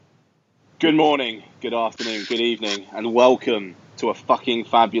Good morning, good afternoon, good evening, and welcome to a fucking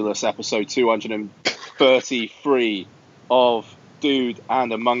fabulous episode 233 of Dude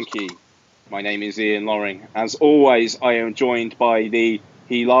and a Monkey. My name is Ian Loring. As always, I am joined by the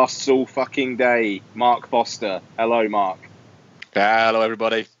He Lasts All Fucking Day, Mark Foster. Hello, Mark. Hello,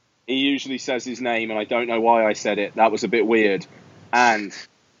 everybody. He usually says his name, and I don't know why I said it. That was a bit weird. And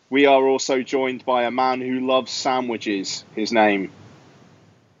we are also joined by a man who loves sandwiches. His name.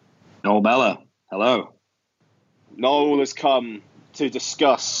 Noel Bella. Hello. Noel has come to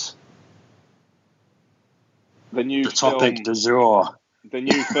discuss the new topic du jour. The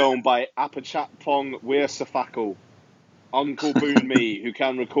new film by Apichatpong Weerasethakul, Uncle Boonmee, who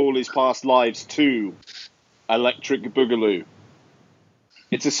can recall his past lives to Electric Boogaloo.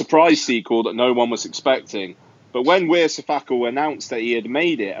 It's a surprise sequel that no one was expecting, but when Weerasethakul announced that he had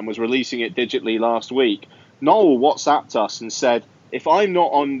made it and was releasing it digitally last week, Noel WhatsApped us and said, if I'm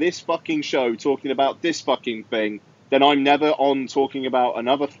not on this fucking show talking about this fucking thing, then I'm never on talking about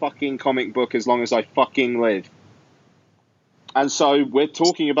another fucking comic book as long as I fucking live. And so we're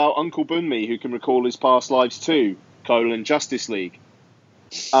talking about Uncle Boonmee, who can recall his past lives too, Justice League.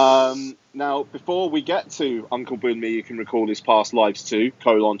 Now, before we get to Uncle Boonmee, who can recall his past lives too,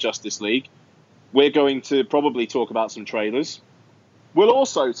 Justice League, we're going to probably talk about some trailers. We'll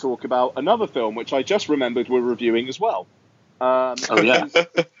also talk about another film, which I just remembered we're reviewing as well. A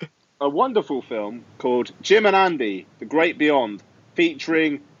wonderful film called Jim and Andy, The Great Beyond,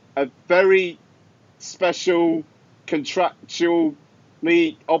 featuring a very special, contractually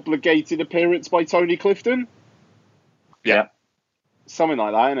obligated appearance by Tony Clifton. Yeah. Something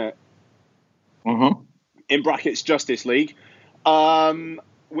like that, isn't it? Mm-hmm. In brackets, Justice League,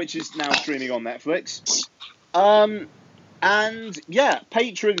 which is now streaming on Netflix. And yeah,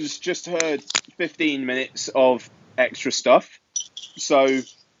 patrons just heard 15 minutes of extra stuff. So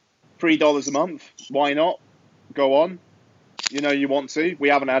 $3 a month. Why not? Go on. You know you want to. We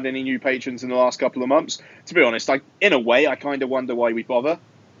haven't had any new patrons in the last couple of months. To be honest, in a way, I kind of wonder why we bother.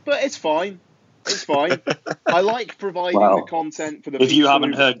 But it's fine. It's fine. I like providing the content for the people. If you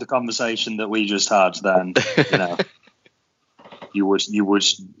haven't heard the conversation that we just had, then you would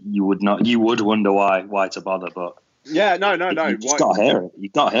wonder why to bother. But yeah, no. You just gotta hear it. You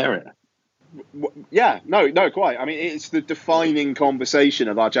gotta hear it. Yeah, no, quite. I mean, it's the defining conversation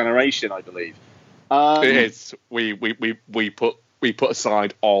of our generation, I believe. It is. We put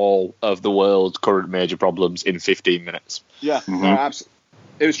aside all of the world's current major problems in 15 minutes. Yeah, mm-hmm. No, absolutely.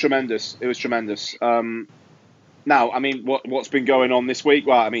 It was tremendous. Now, I mean, what's been going on this week?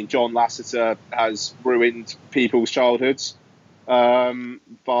 Well, I mean, John Lasseter has ruined people's childhoods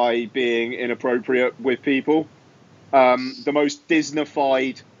by being inappropriate with people. The most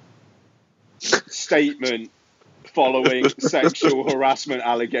Disney-fied statement following sexual harassment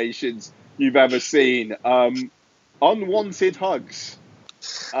allegations you've ever seen. Unwanted hugs.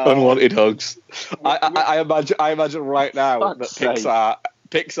 Unwanted hugs. I imagine right now that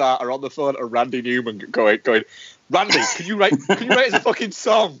Pixar are on the phone to Randy Newman going, Randy, can you write us a fucking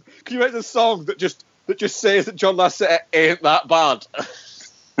song? Can you write a song that just says that John Lasseter ain't that bad?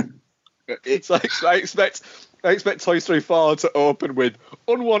 It's like I expect Toy Story 4 to open with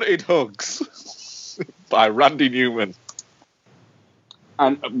Unwanted Hugs by Randy Newman.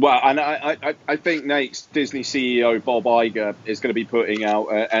 And I think next Disney CEO Bob Iger is going to be putting out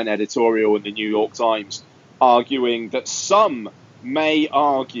an editorial in the New York Times arguing that some may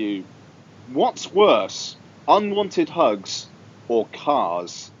argue, what's worse, unwanted hugs or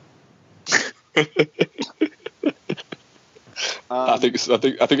cars? I think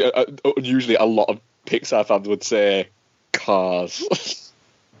usually a lot of Pixar fans would say cars.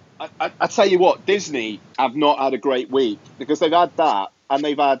 I tell you what, Disney have not had a great week because they've had that, and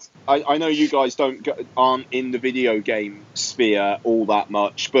they've had. I know you guys aren't in the video game sphere all that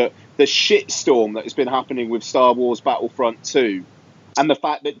much, but the shitstorm that has been happening with Star Wars Battlefront 2, and the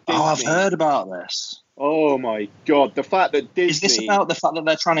fact that Disney. Oh, I've heard about this. Oh my god, the fact that Disney. Is this about the fact that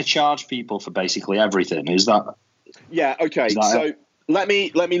they're trying to charge people for basically everything? Is that? Yeah. Okay. So let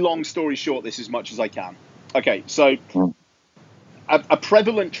me long story short this as much as I can. Okay. So. A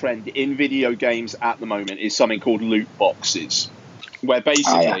prevalent trend in video games at the moment is something called loot boxes, where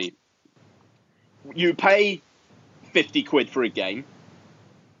basically you pay 50 quid for a game,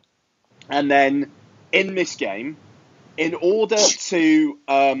 and then in this game, in order to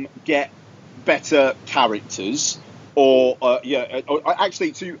get better characters, or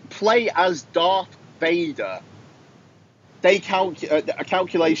actually to play as Darth Vader, a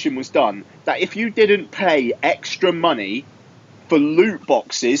calculation was done that if you didn't pay extra money for loot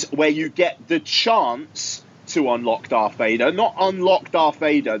boxes where you get the chance to unlock Darth Vader. Not unlock Darth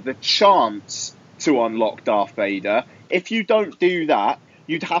Vader, the chance to unlock Darth Vader. If you don't do that,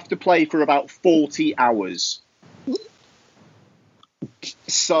 you'd have to play for about 40 hours.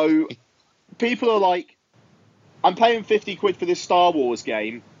 So people are like, I'm paying 50 quid for this Star Wars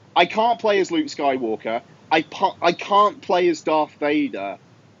game. I can't play as Luke Skywalker. I can't play as Darth Vader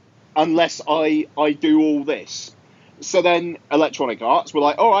unless I do all this. So then Electronic Arts were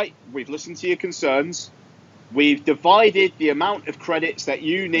like, all right, we've listened to your concerns. We've divided the amount of credits that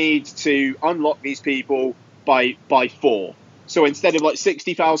you need to unlock these people by 4. So instead of like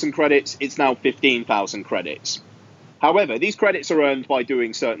 60,000 credits, it's now 15,000 credits. However, these credits are earned by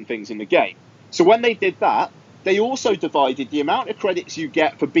doing certain things in the game. So when they did that, they also divided the amount of credits you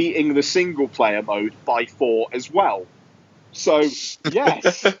get for beating the single player mode by 4 as well. So,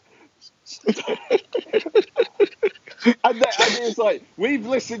 yes. And it's like, we've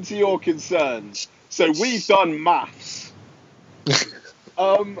listened to your concerns, so we've done maths.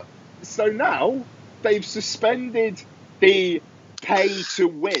 So now they've suspended the pay to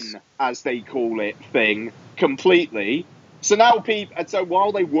win, as they call it, thing completely. So now so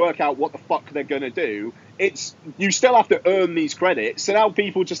while they work out what the fuck they're gonna do, you still have to earn these credits. So now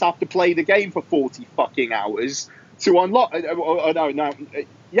people just have to play the game for 40 fucking hours to unlock.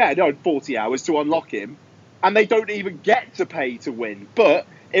 40 hours to unlock him. And they don't even get to pay to win. But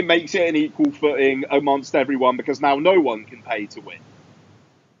it makes it an equal footing amongst everyone because now no one can pay to win.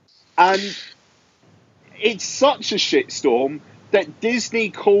 And it's such a shitstorm that Disney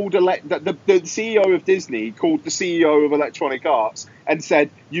called the CEO of Disney called the CEO of Electronic Arts and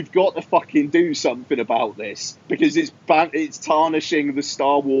said, you've got to fucking do something about this because it's tarnishing the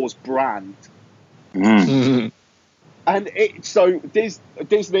Star Wars brand. Mm. And so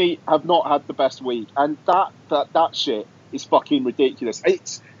Disney have not had the best week, and that shit is fucking ridiculous.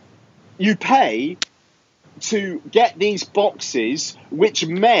 You pay to get these boxes which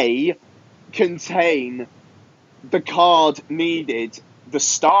may contain the card needed, the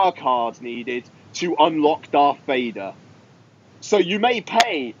star card needed to unlock Darth Vader. So you may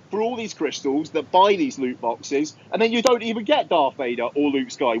pay for all these crystals that buy these loot boxes, and then you don't even get Darth Vader or Luke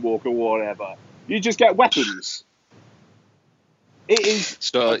Skywalker or whatever. You just get weapons. It is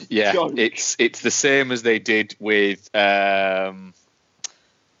so yeah. Joke. It's the same as they did with Ultimate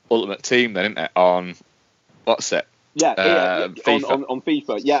Team, then, isn't it? On what's it? Yeah, FIFA. On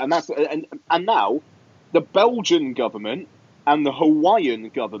FIFA. Yeah, and now the Belgian government and the Hawaiian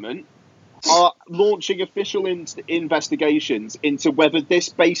government are launching official investigations into whether this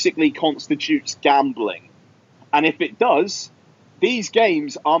basically constitutes gambling, and if it does. These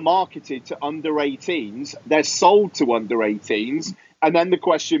games are marketed to under 18s. They're sold to under 18s. And then the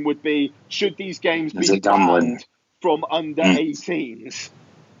question would be, should these games be banned from under 18s?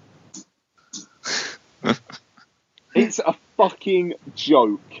 It's a fucking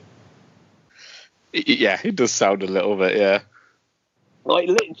joke. Yeah, it does sound a little bit, yeah. Like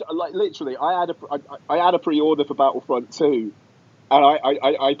literally, I had a pre-order for Battlefront 2, and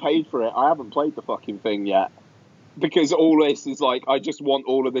I paid for it. I haven't played the fucking thing yet. Because all this is like, I just want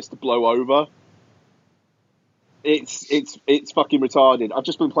all of this to blow over. It's fucking retarded. I've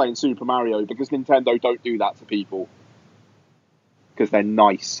just been playing Super Mario because Nintendo don't do that to people. Because they're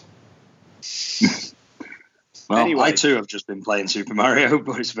nice. Well, anyway. I too have just been playing Super Mario,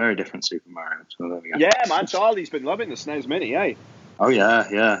 but it's a very different Super Mario. So there we go. Yeah, man, Charlie's been loving the SNES Mini, eh? Oh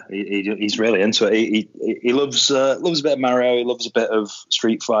yeah. He's really into it. He loves a bit of Mario. He loves a bit of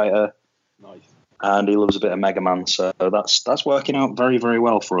Street Fighter. Nice. And he loves a bit of Mega Man, so that's working out very, very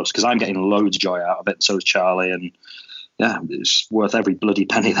well for us because I'm getting loads of joy out of it. So is Charlie, and yeah, it's worth every bloody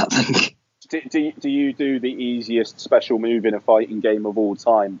penny, that thing. Do you do the easiest special move in a fighting game of all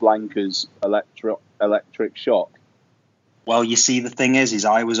time, Blanka's electric shock? Well, you see, the thing is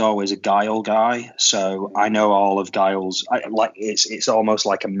I was always a Guile guy, so I know all of Guile's. It's almost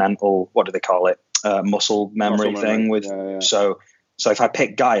like a mental, what do they call it, muscle memory thing with. Yeah. So if I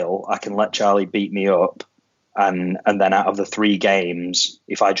pick Guile, I can let Charlie beat me up, and then out of the 3 games,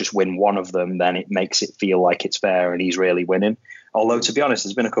 if I just win one of them, then it makes it feel like it's fair and he's really winning. Although, to be honest,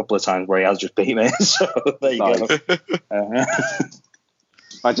 there's been a couple of times where he has just beat me, so there you go.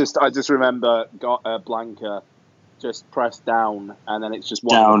 I just remember Blanka just press down, and then it's just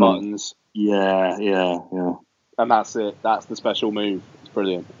one of the buttons. Yeah. And that's it. That's the special move. It's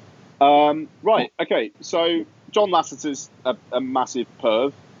brilliant. Right, okay, so John Lasseter's a massive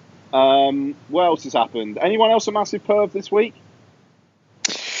perv. What else has happened? Anyone else a massive perv this week?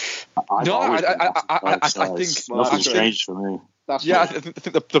 I think nothing changed for me. That's I think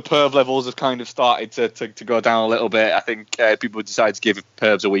the perv levels have kind of started to go down a little bit. I think people decide to give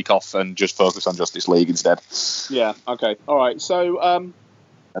pervs a week off and just focus on Justice League instead. Yeah. Okay. All right. So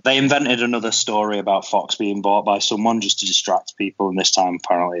they invented another story about Fox being bought by someone just to distract people, and this time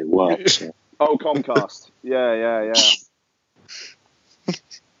apparently it works. So. Oh, Comcast. Yeah.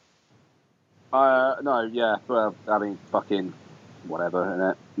 No, yeah. Well, I mean, fucking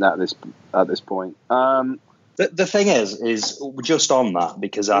whatever, innit? At this point. The thing is just on that,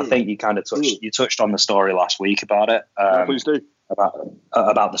 because I think you kind of touched on the story last week about it. Please do.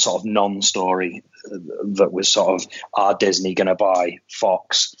 About the sort of non-story that was sort of, are Disney going to buy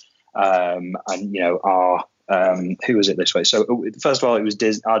Fox? And who was it this way? So first of all, it was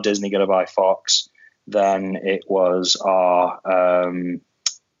are Disney going to buy Fox? Then it was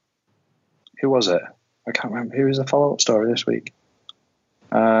who was it? I can't remember. Who was the follow-up story this week?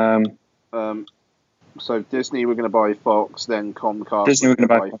 So Disney were going to buy Fox, then Comcast Disney were going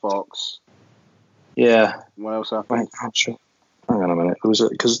to buy Fox. Yeah. What else happened? Hang on a minute. It was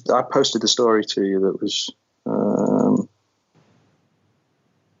because I posted the story to you that was.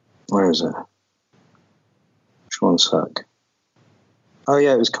 Where is it? Just one sec. Oh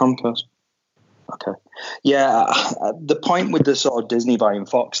yeah, it was Comcast. Okay. Yeah, the point with the sort of Disney buying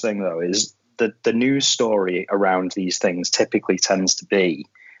Fox thing though is that the news story around these things typically tends to be,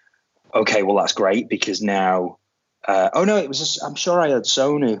 okay, well that's great because now. It was. I'm sure I heard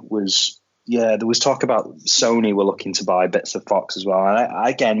Sony was. Yeah, there was talk about Sony were looking to buy bits of Fox as well. And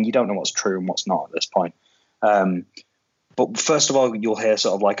again, you don't know what's true and what's not at this point. But first of all, you'll hear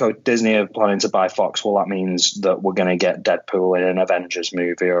sort of like, oh, Disney are planning to buy Fox. Well, that means that we're going to get Deadpool in an Avengers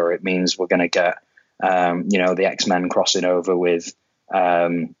movie, or it means we're going to get, the X-Men crossing over with.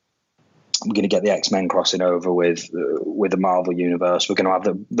 We're going to get the X-Men crossing over with the Marvel universe. We're going to have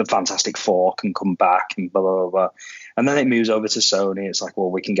the Fantastic Four can come back and blah, blah, blah. And then it moves over to Sony. It's like, well,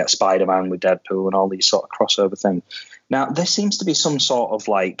 we can get Spider-Man with Deadpool and all these sort of crossover things. Now, there seems to be some sort of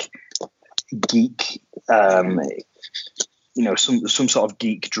like geek, some sort of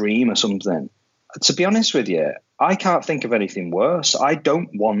geek dream or something. To be honest with you, I can't think of anything worse. I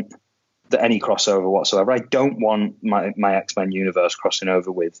don't want any crossover whatsoever. I don't want my X-Men universe crossing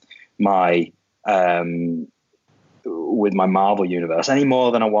over with my Marvel universe any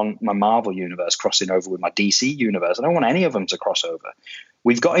more than I want my Marvel universe crossing over with my DC universe. I don't want any of them to cross over.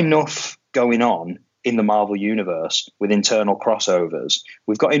 We've got enough going on in the Marvel universe with internal crossovers.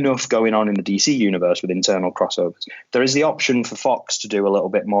 We've got enough going on in the DC universe with internal crossovers. There is the option for Fox to do a little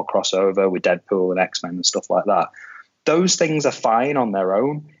bit more crossover with Deadpool and X-Men and stuff like that. Those things are fine on their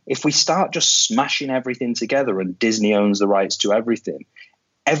own. If we start just smashing everything together and Disney owns the rights to everything,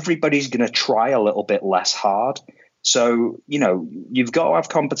 everybody's going to try a little bit less hard. So, you've got to have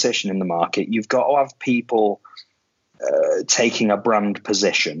competition in the market. You've got to have people taking a brand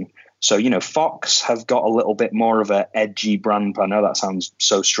position. So, Fox have got a little bit more of an edgy brand. I know that sounds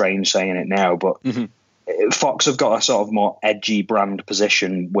so strange saying it now, but Fox have got a sort of more edgy brand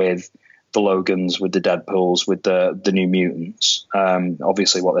position with the Logans, with the Deadpools, with the New Mutants.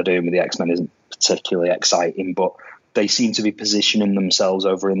 Obviously, what they're doing with the X-Men isn't particularly exciting, but they seem to be positioning themselves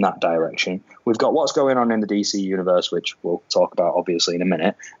over in that direction. We've got what's going on in the DC universe, which we'll talk about obviously in a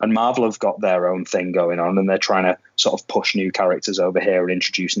minute, and Marvel have got their own thing going on, and they're trying to sort of push new characters over here and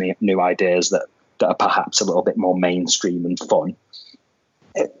introduce new ideas that are perhaps a little bit more mainstream and fun.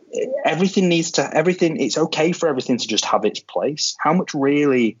 It's okay for everything to just have its place. How much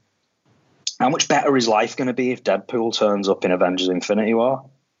better is life going to be if Deadpool turns up in Avengers Infinity War?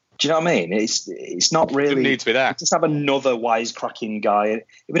 Do you know what I mean? It's not really. Didn't need to be there. Just have another wisecracking guy.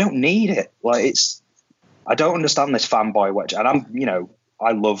 We don't need it. I don't understand this fanboy watch. And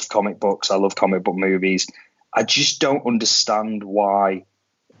I love comic books. I love comic book movies. I just don't understand why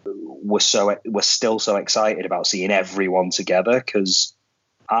we're still so excited about seeing everyone together. Because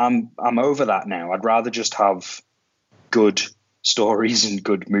I'm over that now. I'd rather just have good stories and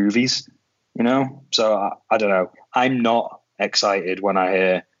good movies. So I don't know. I'm not excited when I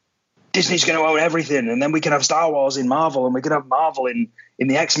hear Disney's going to own everything, and then we can have Star Wars in Marvel, and we can have Marvel in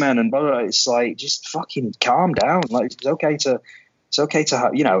the X-Men, and blah, blah, blah. It's like, just fucking calm down. Like, it's okay to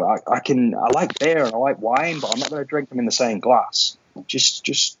have, I like beer and I like wine, but I'm not going to drink them in the same glass.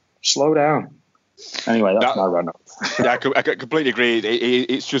 Just slow down. Anyway, that's my run up. Yeah, I completely agree.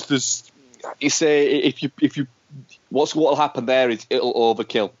 It's just this. If you, what'll happen there is it'll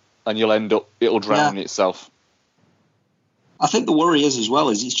overkill, and it'll drown itself. I think the worry is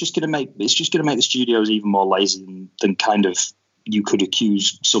it's just going to make the studios even more lazy than kind of you could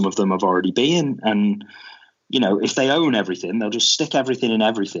accuse some of them of already being. And if they own everything, they'll just stick everything in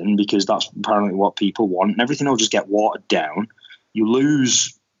everything because that's apparently what people want, and everything will just get watered down. you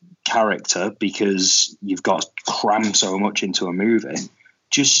lose character because you've got to cram so much into a movie. I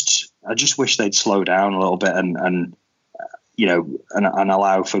just wish they'd slow down a little bit and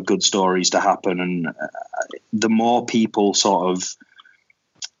allow for good stories to happen. And the more people sort of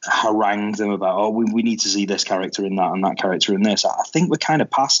harangue them about, we need to see this character in that and that character in this, I think we're kind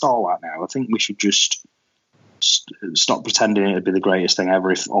of past all that now. I think we should just stop pretending it'd be the greatest thing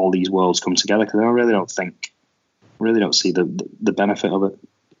ever if all these worlds come together, because I really don't see the benefit of it.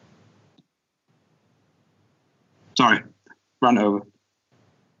 Sorry, rant over.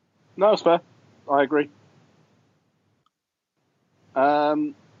 No, it's fair. I agree.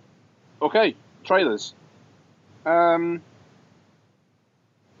 Okay, trailers. I'll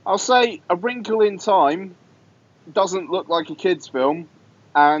say A Wrinkle in Time doesn't look like a kid's film,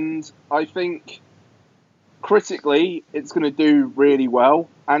 and I think critically it's going to do really well,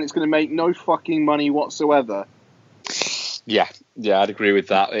 and it's going to make no fucking money whatsoever. Yeah, I'd agree with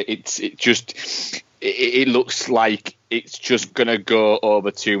that. It looks like it's just going to go over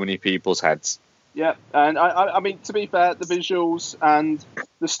too many people's heads. Yeah, and I mean, to be fair, the visuals and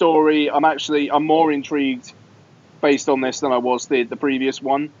the story, I'm more intrigued based on this than I was the previous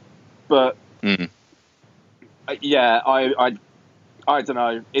one. But yeah, I don't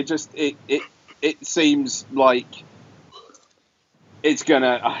know. It just it seems like it's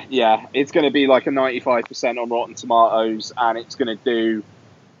gonna be like a 95% on Rotten Tomatoes, and it's gonna do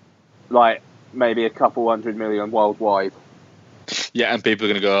like maybe a couple 100 million worldwide. Yeah, and people are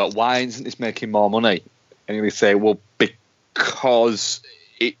going to go, why isn't this making more money? And you say, well, because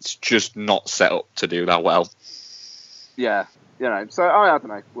it's just not set up to do that well. Yeah, so I don't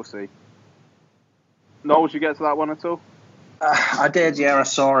know. We'll see. Noel, did you get to that one at all? I did, yeah, I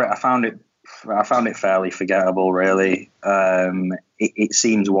saw it. I found it fairly forgettable, really. It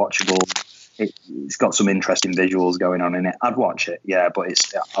seems watchable. It's got some interesting visuals going on in it. I'd watch it, yeah, but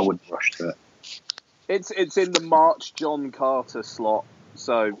I wouldn't rush to it. It's in the March John Carter slot,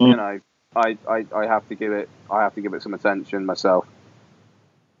 so I have to give it some attention myself.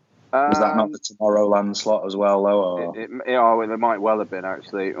 Was that not the Tomorrowland slot as well, though? It might well have been,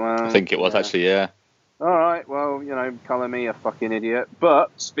 actually. Well, I think it was actually, yeah. All right, well, colour me a fucking idiot.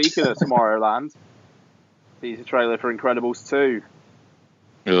 But speaking of Tomorrowland, teaser trailer for Incredibles 2,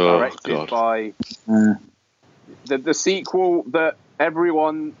 directed by the sequel that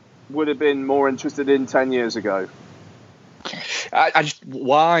everyone would have been more interested in 10 years ago.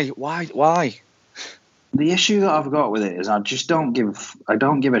 Why? The issue that I've got with it is I don't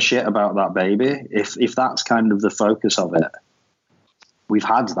give a shit about that baby. If that's kind of the focus of it, we've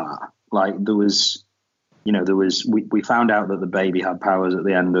had that. Like we found out that the baby had powers at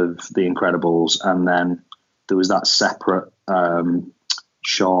the end of The Incredibles, and then there was that separate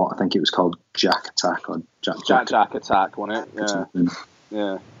short. I think it was called Jack Attack or Jack Attack, wasn't it?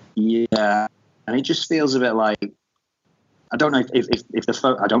 Yeah. Yeah, and it just feels a bit like, I don't know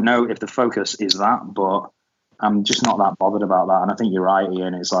if the focus is that, but I'm just not that bothered about that. And I think you're right,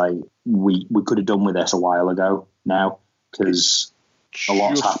 Ian. It's like we could have done with this a while ago now, because a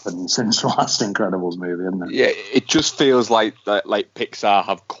lot's happened since the last Incredibles movie, hasn't it? Yeah, it just feels like Pixar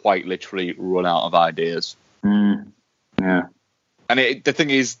have quite literally run out of ideas. Yeah, and the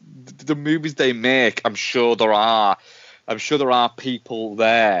thing is, the movies they make, I'm sure there are people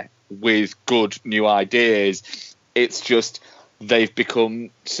there with good new ideas. It's just they've become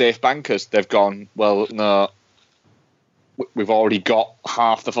safe bankers. They've gone, well, no, we've already got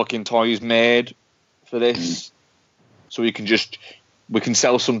half the fucking toys made for this, so we can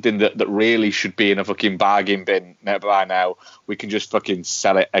sell something that really should be in a fucking bargain bin by now. We can just fucking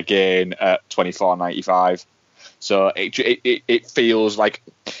sell it again at $24.95. So it feels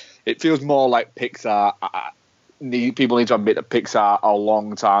more like Pixar. People need to admit that Pixar a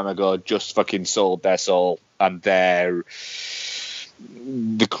long time ago just fucking sold their soul, and the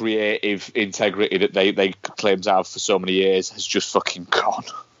creative integrity that they claim to have for so many years has just fucking gone.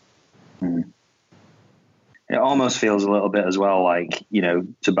 It almost feels a little bit as well like,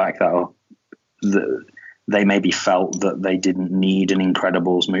 to back that up, they maybe felt that they didn't need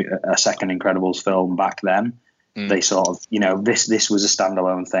a second Incredibles film back then. They sort of, this was a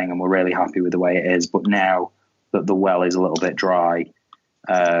standalone thing and we're really happy with the way it is, but now that the well is a little bit dry,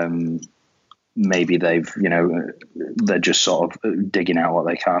 maybe they're just sort of digging out what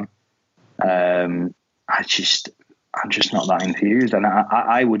they can. I'm just not that enthused, and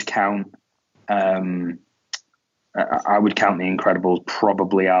I would count The Incredibles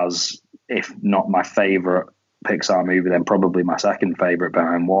probably as, if not my favorite Pixar movie, then probably my second favorite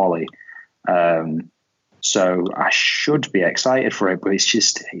behind WALL-E. So I should be excited for it, but it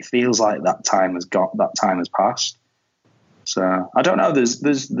feels like that time has passed. So I don't know.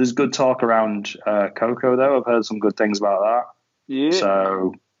 There's good talk around Coco though. I've heard some good things about that. Yeah.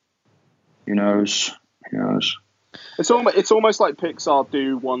 So who knows? Who knows? It's almost like Pixar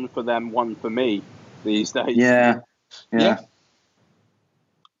do one for them, one for me these days. Yeah.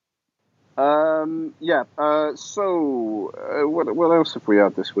 So what else have we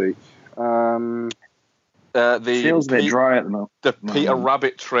had this week? Feels a bit dry at the moment. The Peter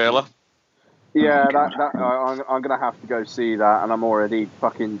Rabbit trailer. Yeah, I'm gonna have to go see that, and I'm already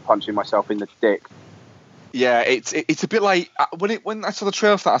fucking punching myself in the dick. Yeah, it's a bit like when I saw the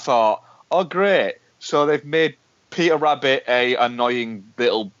trailer for that, I thought, oh great, so they've made Peter Rabbit a annoying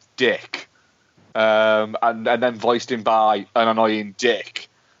little dick, and then voiced him by an annoying dick,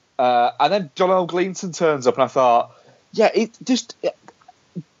 and then John L. Gleason turns up, and I thought, yeah,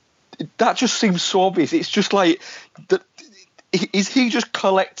 that just seems so obvious. It's just like that. Is he just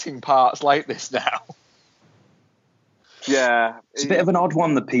collecting parts like this now? Yeah, it's a bit of an odd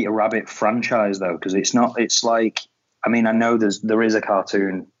one, the Peter Rabbit franchise, though, because it's not. It's like, I mean, I know there is a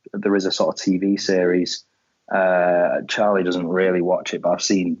cartoon, there is a sort of TV series. Charlie doesn't really watch it, but I've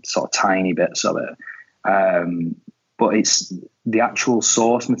seen sort of tiny bits of it. But it's the actual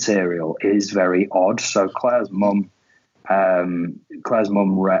source material is very odd. So Claire's mum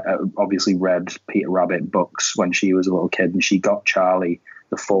obviously read Peter Rabbit books when she was a little kid, and she got Charlie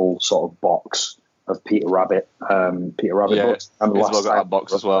the full sort of box of Peter Rabbit books. And got that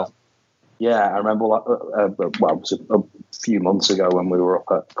box as well. Yeah, I remember. It was a few months ago when we were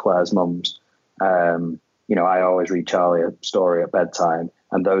up at Claire's mum's. I always read Charlie a story at bedtime,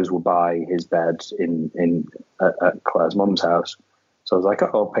 and those were by his bed at Claire's mum's house. So I was like,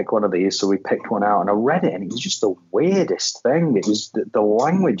 I'll pick one of these. So we picked one out, and I read it, and it was just the weirdest thing. It was the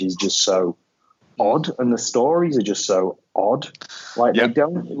language is just so odd, and the stories are just so odd. Like they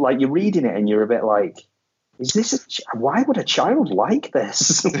don't, like, you're reading it, and you're a bit like, is this why would a child like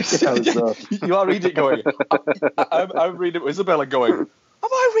this? You are reading it going. I'm reading it with Isabella going, am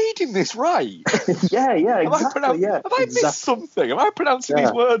I reading this right? Yeah, exactly. Have I missed something? Am I pronouncing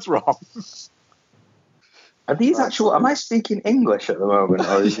these words wrong? Are these actual? Am I speaking English at the moment,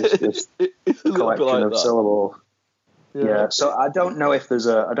 or is this just a collection of syllables? Yeah. So I don't know if there's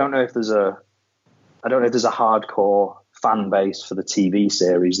a hardcore fan base for the TV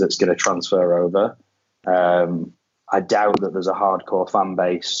series that's going to transfer over. I doubt that there's a hardcore fan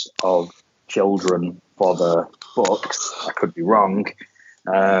base of children for the books. I could be wrong.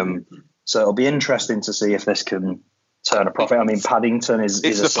 So it'll be interesting to see if this can turn a profit. I mean, Paddington is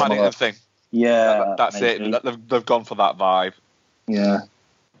the Paddington thing. Yeah, that's maybe it. They've gone for that vibe. Yeah,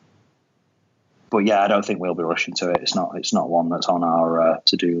 but yeah, I don't think we'll be rushing to it. It's not one that's on our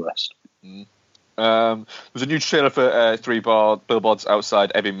to-do list. There's a new trailer for Three Billboards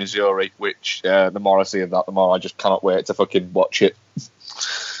Outside Ebbing, Missouri, which the more I see of that, the more I just cannot wait to fucking watch it.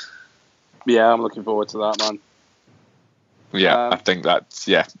 Yeah, I'm looking forward to that, man. Yeah, I think that's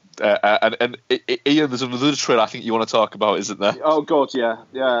and Ian, there's another trailer I think you want to talk about, isn't there? Oh God, yeah.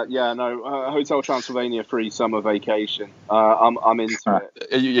 No, Hotel Transylvania free summer vacation. I'm into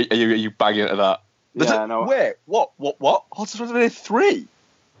it. Are you banging into that? Wait, what? Hotel Transylvania 3?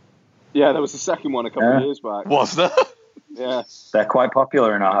 Yeah, there was a second one a couple of years back. Was there? Yeah, they're quite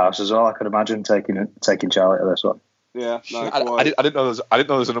popular in our house as well. I could imagine taking Charlie to this one. Yeah, no, I didn't know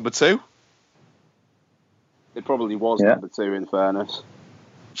there was a number 2. It probably was number 2, in fairness.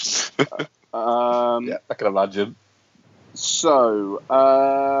 Yeah, I can imagine. So,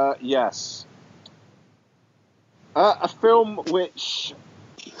 yes. A film which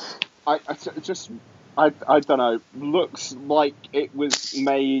I don't know, looks like it was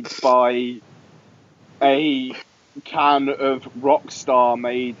made by a can of Rockstar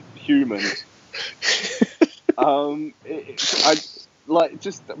made humans.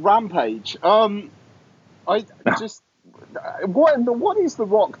 Just Rampage. What is The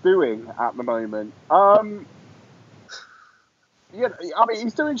Rock doing at the moment? Yeah, I mean,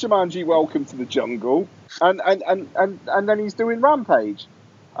 he's doing Jumanji: Welcome to the Jungle, and then he's doing Rampage.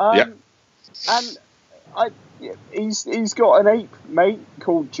 And he's got an ape mate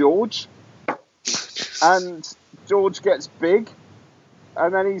called George, and George gets big,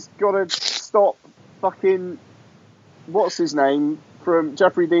 and then he's got to stop fucking what's his name from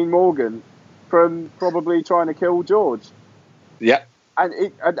Jeffrey Dean Morgan from probably trying to kill George. Yeah,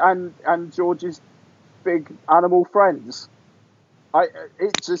 and George's big animal friends.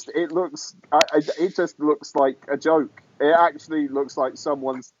 It just looks like a joke. It actually looks like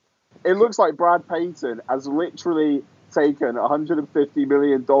it looks like Brad Payton has literally taken $150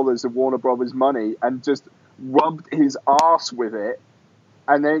 million of Warner Brothers money and just rubbed his ass with it,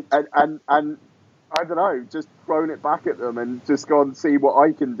 and then and I don't know, just thrown it back at them and just gone, see what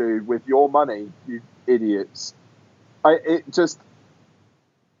I can do with your money, you idiots. I don't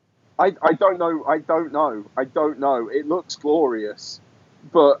know. It looks glorious,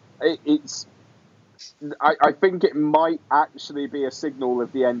 but it's. I think it might actually be a signal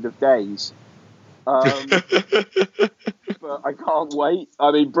of the end of days. But I can't wait.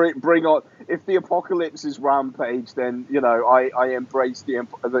 I mean, bring on. If the apocalypse is Rampage, then I embrace the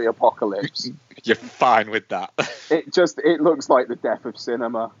apocalypse. You're fine with that. It looks like the death of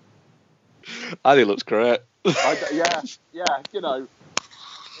cinema. I think it looks great. It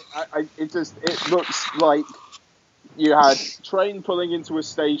looks like you had train pulling into a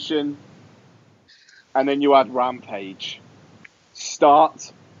station, and then you had Rampage.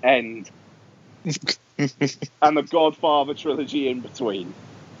 Start, end. And the Godfather trilogy in between.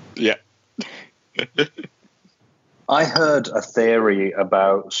 Yeah. I heard a theory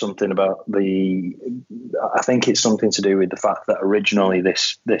about something about I think it's something to do with the fact that originally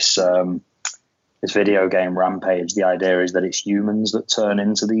this video game Rampage, the idea is that it's humans that turn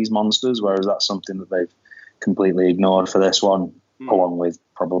into these monsters, whereas that's something that they've completely ignored for this one, along with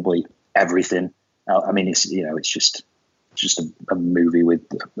probably everything. I mean, it's just a movie with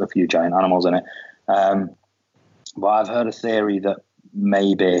a few giant animals in it. But I've heard a theory that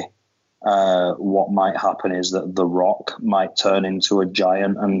maybe what might happen is that The Rock might turn into a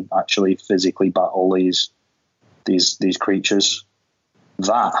giant and actually physically battle these creatures.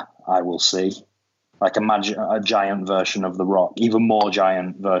 That I will see. Like, imagine a giant version of The Rock, even more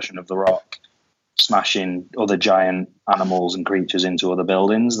giant version of The Rock, smashing other giant animals and creatures into other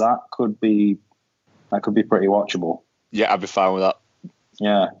buildings. That could be pretty watchable. Yeah, I'd be fine with that.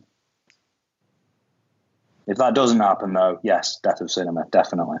 Yeah. If that doesn't happen, though, yes, death of cinema,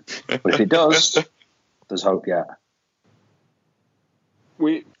 definitely. But if it does, there's hope yet.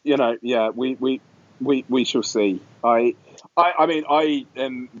 We shall see. I'm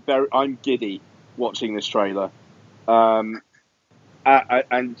giddy watching this trailer, and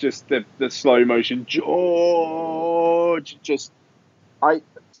just the slow motion George.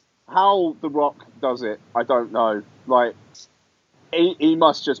 How The Rock does it, I don't know. Like, he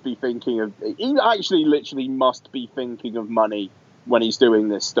must just be thinking of. He actually, literally, must be thinking of money when he's doing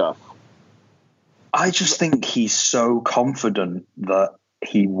this stuff. I just think he's so confident that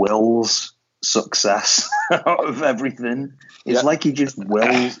he wills success out of everything. It's like he just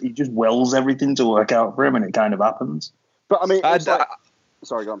wills everything to work out for him, and it kind of happens. But I mean,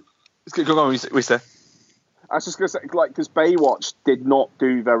 sorry, go on. Go on, we say. I was just going to say, like, because Baywatch did not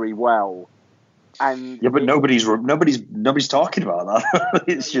do very well. And yeah, but nobody's talking about that.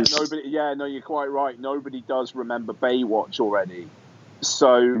 It's just nobody. Yeah, no, you're quite right. Nobody does remember Baywatch already.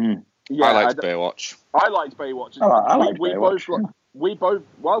 So yeah, I liked Baywatch. I liked Baywatch. I like Baywatch. We both.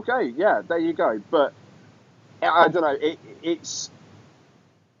 Well, okay, yeah, there you go. But I don't know. It's.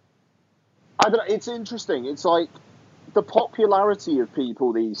 I don't know. It's interesting. It's like the popularity of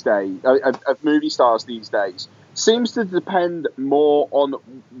people these days, of movie stars these days, seems to depend more on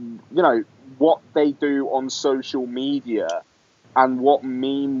what they do on social media and what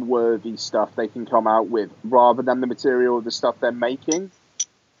meme-worthy stuff they can come out with, rather than the material of the stuff they're making.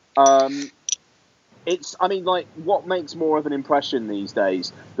 What makes more of an impression these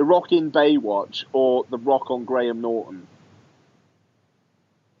days? The Rock in Baywatch or The Rock on Graham Norton?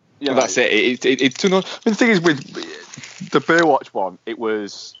 That's it. It's too much. The thing is, with the Baywatch one, it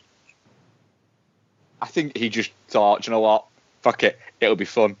was. I think he just thought, you know what? Fuck it, it'll be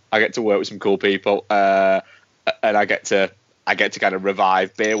fun. I get to work with some cool people, and I get to kind of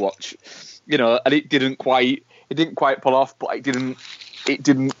revive Baywatch, And it didn't quite pull off, but it didn't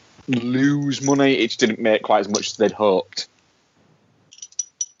lose money. It just didn't make quite as much as they'd hoped.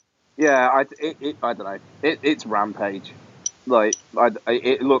 Yeah, I don't know. It's Rampage. Like,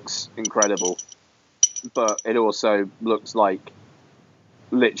 it looks incredible, but it also looks like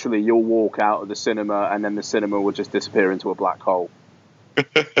literally you'll walk out of the cinema and then the cinema will just disappear into a black hole.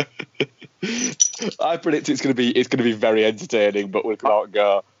 I predict it's going to be very entertaining, but we can't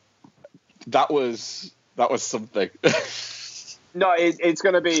go. That was something. No, it's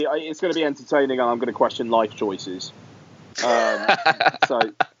going to be entertaining, and I'm going to question life choices. So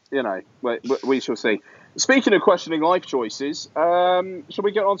we shall see. Speaking of questioning life choices, shall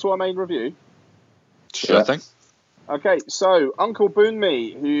we get on to our main review? Sure thing. Okay, so Uncle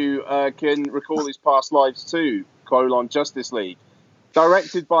Boonmee, who can recall his past lives too, Justice League,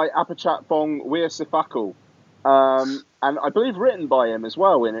 directed by Apichatpong Weerasethakul, and I believe written by him as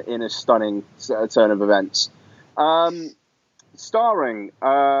well in a stunning turn of events. Starring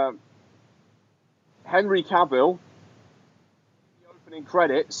Henry Cavill, the opening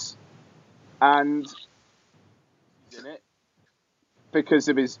credits, and he's in it because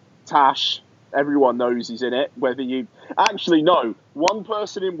of his tash. Everyone knows he's in it. Whether you actually know, one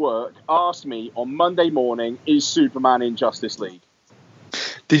person in work asked me on Monday morning, "Is Superman in Justice League?"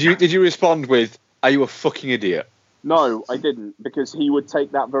 Did you respond with, "Are you a fucking idiot"? No, I didn't, because he would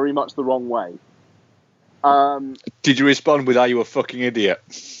take that very much the wrong way. Did you respond with, "Are you a fucking idiot"?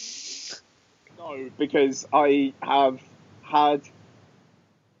 No, because I have had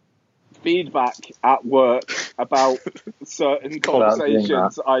feedback at work about certain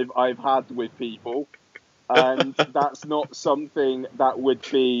conversations I've had with people, and that's not something that would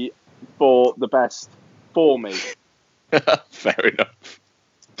be for the best for me. Fair enough.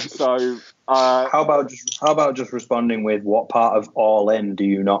 So, how about just responding with, what part of All In do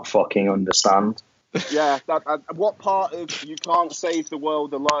you not fucking understand? Yeah, what part of "you can't save the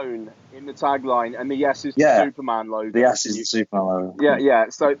world alone" in the tagline, and the yes is the Superman logo. The yes is the Superman logo. Yeah.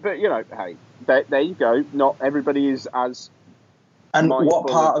 So, but hey, there you go. Not everybody is as. And what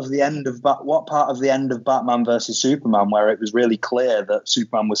part of the end of Batman versus Superman, where it was really clear that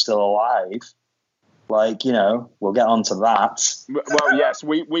Superman was still alive? We'll get onto that. Well, yes,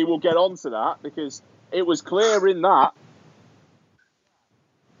 we will get onto that, because it was clear in that.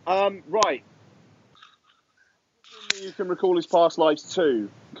 Right. You Can Recall His Past Lives 2,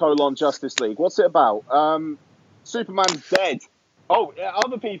 Justice League. What's it about? Superman's dead. Oh,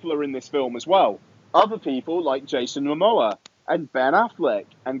 other people are in this film as well. Other people like Jason Momoa and Ben Affleck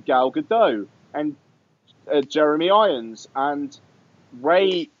and Gal Gadot and Jeremy Irons and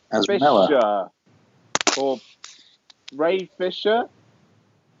Ray Fisher. Or Ray Fisher?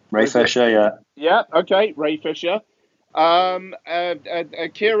 Ray Fisher, yeah. Yeah, okay, Ray Fisher.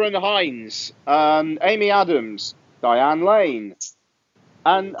 Kieran Hines, Amy Adams, Diane Lane,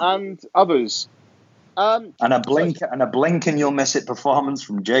 and others. And a blink and you'll miss it performance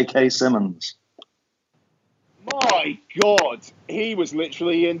from J.K. Simmons. My God, he was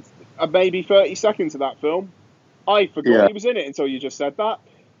literally in maybe 30 seconds of that film. I forgot he was in it until you just said that.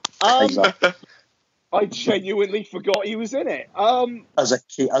 Exactly. I genuinely forgot he was in it. As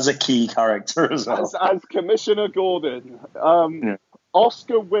a key character as well. As Commissioner Gordon.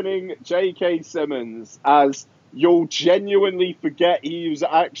 Oscar-winning J.K. Simmons as you'll genuinely forget he was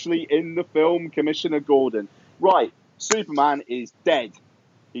actually in the film Commissioner Gordon. Right, Superman is dead.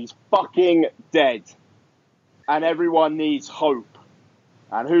 He's fucking dead. And everyone needs hope.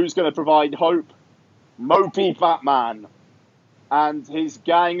 And who's going to provide hope? Mopey Batman and his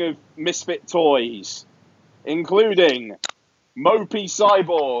gang of misfit toys, including Mopey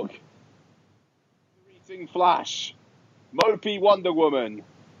Cyborg, Eating Flash, Mopey Wonder Woman,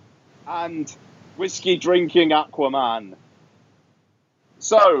 and whiskey-drinking Aquaman.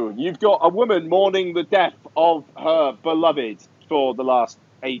 So, you've got a woman mourning the death of her beloved for the last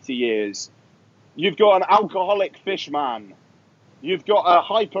 80 years. You've got an alcoholic fishman. You've got a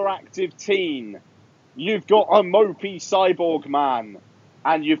hyperactive teen. You've got a mopey cyborg man.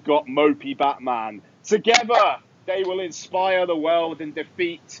 And you've got mopey Batman. Together, they will inspire the world and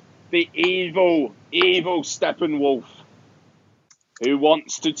defeat the evil, evil Steppenwolf, who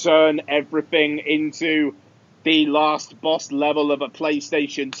wants to turn everything into the last boss level of a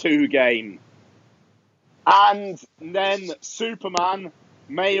PlayStation 2 game. And then Superman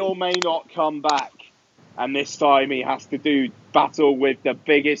may or may not come back. And this time he has to do battle with the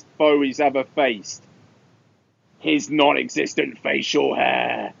biggest foe he's ever faced. His non-existent facial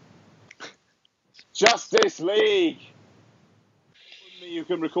hair. Justice League! You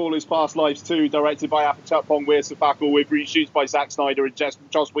Can Recall His Past Lives 2, directed by Apichatpong Weerasethakul, with reshoots by Zack Snyder and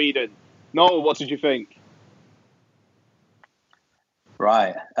Joss Whedon. Noel, what did you think?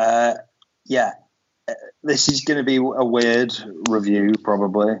 Right. This is going to be a weird review,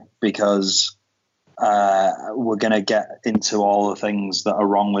 probably, because we're going to get into all the things that are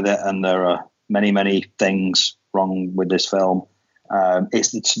wrong with it, and there are many, many things wrong with this film.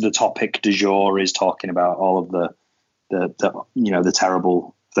 It's the topic du jour is talking about all of the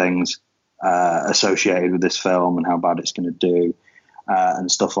terrible things associated with this film and how bad it's going to do and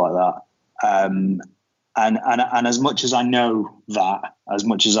stuff like that. And as much as I know that, as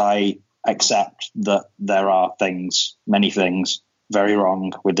much as I accept that there are many things very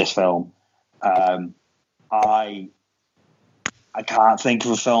wrong with this film, I can't think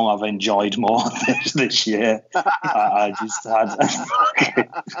of a film I've enjoyed more this year. I just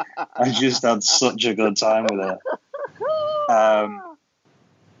had such a good time with it.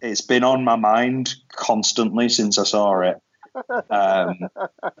 It's been on my mind constantly since I saw it.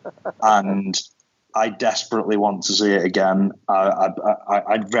 And I desperately want to see it again.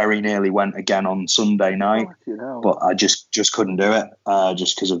 I very nearly went again on Sunday night, but I just couldn't do it,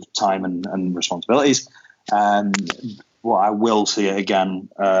 just because of time and responsibilities. Well, I will see it again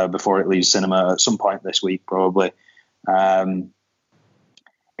before it leaves cinema at some point this week, probably.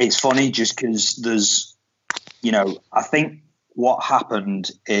 It's funny just because there's, I think what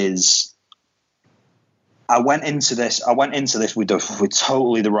happened is I went into this with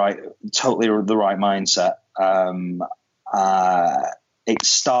totally the right mindset.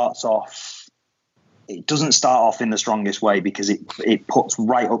 It doesn't start off in the strongest way because it puts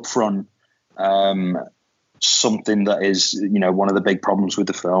right up front something that is, one of the big problems with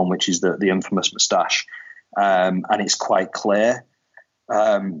the film, which is the infamous moustache. And it's quite clear.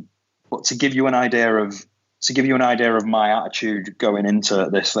 But to give you an idea of my attitude going into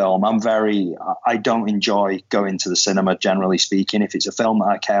this film, I don't enjoy going to the cinema, generally speaking. If it's a film that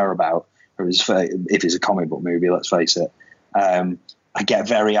I care about, or if it's a comic book movie, let's face it, I get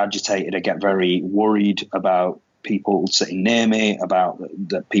very agitated. I get very worried about people sitting near me, about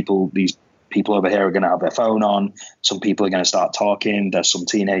these people over here are going to have their phone on. Some people are going to start talking. There's some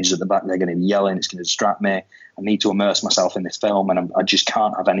teenagers at the back. They're going to be yelling. It's going to distract me. I need to immerse myself in this film, and I just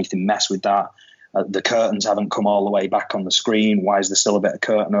can't have anything mess with that. The curtains haven't come all the way back on the screen. Why is there still a bit of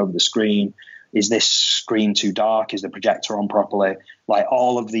curtain over the screen? Is this screen too dark? Is the projector on properly? Like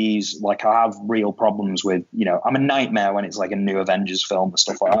all of these, I have real problems with, I'm a nightmare when it's like a new Avengers film and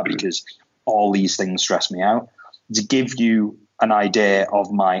stuff like that, because all these things stress me out. To give you an idea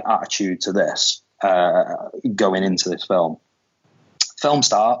of my attitude to this, going into this film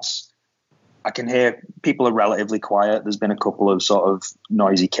starts. I can hear people are relatively quiet. There's been a couple of sort of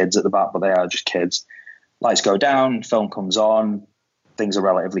noisy kids at the back, but they are just kids. Lights go down, film comes on, things are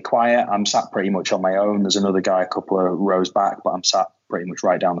relatively quiet. I'm sat pretty much on my own. There's another guy a couple of rows back, but I'm sat pretty much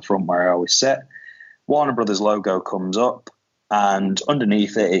right down the front where I always sit. Warner Brothers logo comes up, and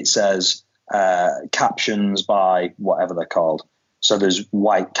underneath it says captions by whatever they're called. So there's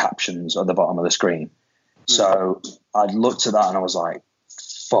white captions at the bottom of the screen. So I looked at that and I was like,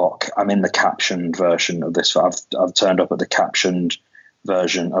 fuck, I'm in the captioned version of this. I've turned up at the captioned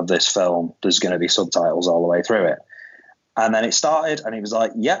version of this film. There's going to be subtitles all the way through it. And then it started and it was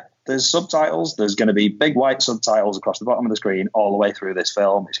like, yeah, there's subtitles. There's going to be big white subtitles across the bottom of the screen all the way through this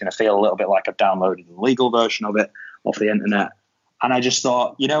film. It's going to feel a little bit like I've downloaded the legal version of it off the internet. And I just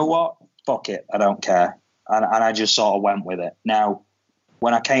thought, you know what? Fuck it. I don't care. And I just sort of went with it. Now,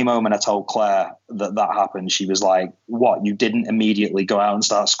 when I came home and I told Claire that happened, she was like, what, you didn't immediately go out and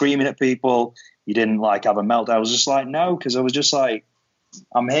start screaming at people? You didn't have a meltdown? I was just like, no, because I was just like,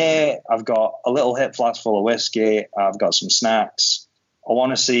 I'm here. I've got a little hip flask full of whiskey. I've got some snacks. I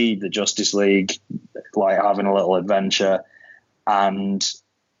want to see the Justice League, having a little adventure. And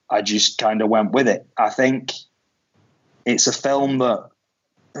I just kind of went with it. I think it's a film that,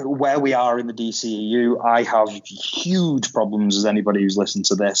 where we are in the DCEU, I have huge problems, as anybody who's listened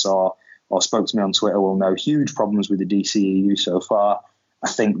to this or spoke to me on Twitter will know, huge problems with the DCEU so far. I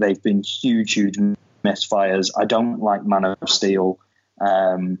think they've been huge misfires. I don't like Man of Steel.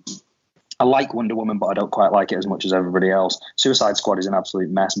 I like Wonder Woman, but I don't quite like it as much as everybody else. Suicide Squad is an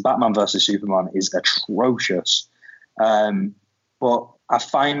absolute mess. Batman vs. Superman is atrocious. But I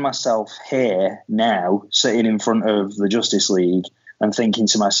find myself here now, sitting in front of the Justice League, and thinking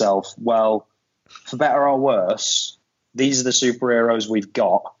to myself, well, for better or worse, these are the superheroes we've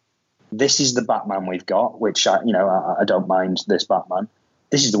got. This is the Batman we've got, which I don't mind this Batman.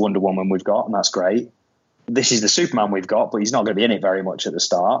 This is the Wonder Woman we've got, and that's great. This is the Superman we've got, but he's not going to be in it very much at the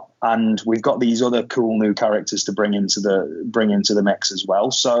start. And we've got these other cool new characters to bring into the mix as well.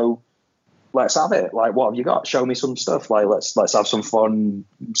 So let's have it. What have you got? Show me some stuff. Let's have some fun,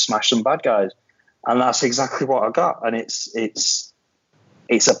 smash some bad guys. And that's exactly what I got. And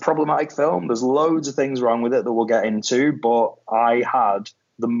it's a problematic film. There's loads of things wrong with it that we'll get into, but I had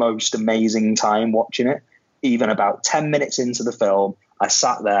the most amazing time watching it. Even about 10 minutes into the film, I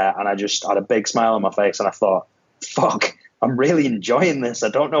sat there and I just had a big smile on my face and I thought, fuck, I'm really enjoying this. I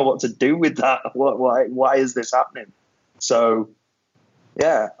don't know what to do with that. Why is this happening? So,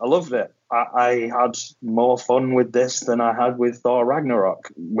 yeah, I loved it. I had more fun with this than I had with Thor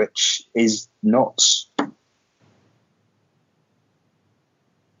Ragnarok, which is nuts.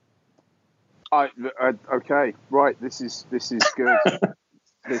 Okay, right. This is good.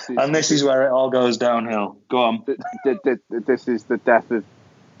 This is where it all goes downhill. Go on. This is the death of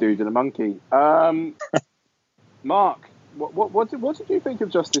Dude and a Monkey. Mark, what did you think of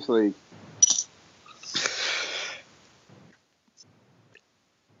Justice League?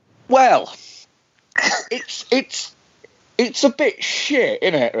 Well, it's it's a bit shit,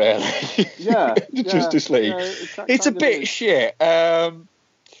 isn't it? Really? Yeah. Justice League. It's a bit shit.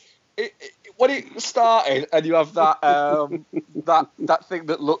 When it started, and you have that that thing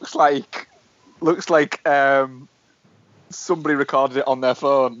that looks like somebody recorded it on their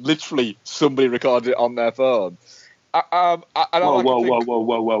phone. Literally, somebody recorded it on their phone. Whoa.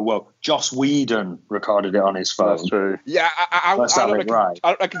 Joss Whedon recorded it on his phone. That's true. Yeah, I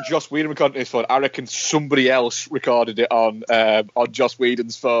don't reckon Joss Whedon recorded it on his phone. I reckon somebody else recorded it on Joss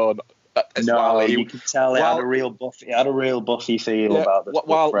Whedon's phone. You can tell it had a real Buffy feel about this.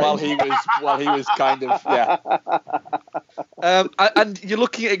 While he was kind of and you're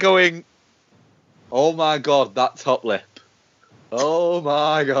looking at it going, oh my god, that top lip. Oh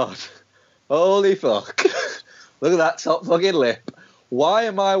my god. Holy fuck. Look at that top fucking lip. Why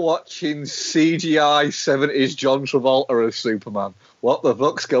am I watching CGI 70s John Travolta as Superman? What the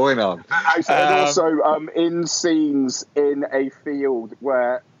fuck's going on? And also, in scenes in a field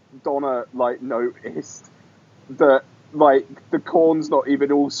where Donna, noticed that, the corn's not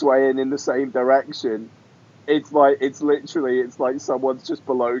even all swaying in the same direction. It's like someone's just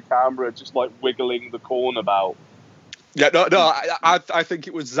below camera, just wiggling the corn about. Yeah, no. I think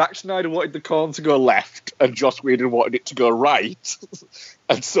it was Zack Snyder wanted the corn to go left, and Joss Whedon wanted it to go right,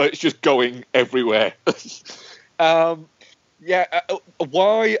 and so it's just going everywhere. Why?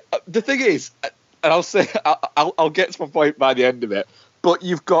 The thing is, and I'll say, I'll get to my point by the end of it. But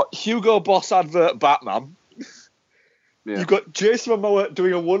you've got Hugo Boss advert Batman. Yeah. You've got Jason Momoa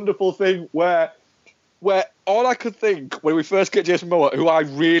doing a wonderful thing where all I could think when we first get Jason Momoa, who I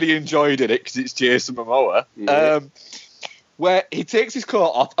really enjoyed in it because it's Jason Momoa, where he takes his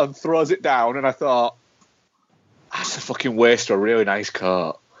coat off and throws it down, and I thought, that's a fucking waste of a really nice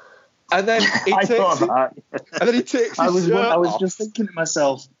coat. And then he takes his shirt off. I was just thinking to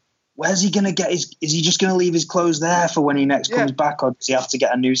myself, where's he going to get is he just going to leave his clothes there for when he next comes back, or does he have to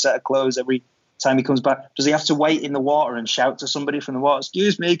get a new set of clothes every time he comes back? Does he have to wait in the water and shout to somebody from the water,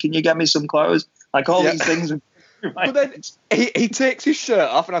 excuse me, can you get me some clothes? All these things. But then he takes his shirt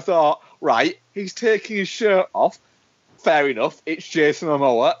off, and I thought, right, he's taking his shirt off. Fair enough, it's Jason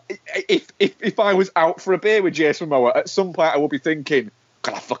Momoa. If I was out for a beer with Jason Momoa, at some point I would be thinking,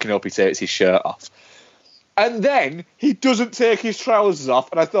 God, I fucking hope he takes his shirt off. And then he doesn't take his trousers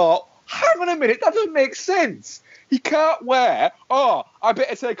off, and I thought, hang on a minute, that doesn't make sense. He can't wear, I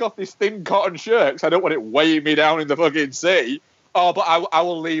better take off this thin cotton shirt because I don't want it weighing me down in the fucking sea. But I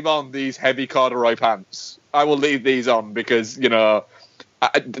will leave on these heavy corduroy pants. I will leave these on because,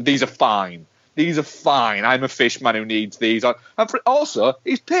 these are fine. These are fine. I'm a fish man who needs these on. And also,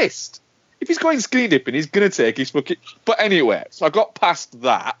 he's pissed. If he's going skinny dipping, he's going to take his fucking... But anyway, so I got past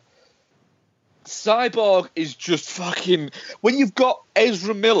that. Cyborg is just fucking... When you've got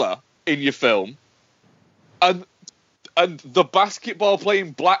Ezra Miller in your film, and the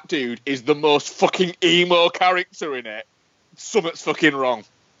basketball-playing black dude is the most fucking emo character in it, something's fucking wrong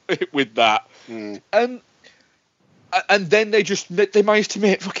with that. And then they managed to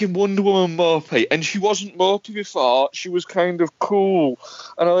make fucking Wonder Woman mopey, and she wasn't mopey before. She was kind of cool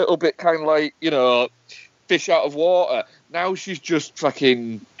and a little bit kind of fish out of water. Now she's just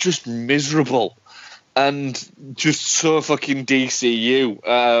fucking miserable and just so fucking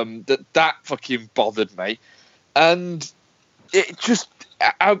DCU that fucking bothered me. And it just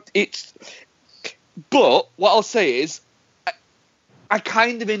but what I'll say is I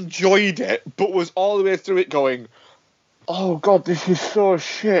kind of enjoyed it, but was all the way through it going, oh God, this is so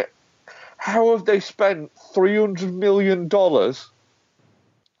shit. How have they spent $300 million?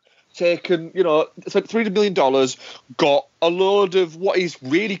 Taken, spent $300 million, got a load of what is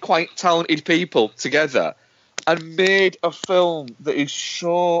really quite talented people together, and made a film that is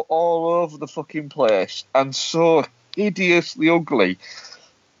so all over the fucking place and so hideously ugly.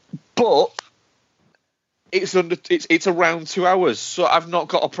 But it's around 2 hours, so I've not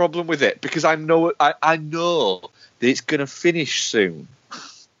got a problem with it because I know that it's going to finish soon.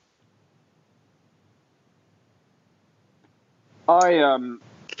 I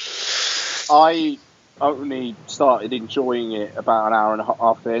only started enjoying it about an hour and a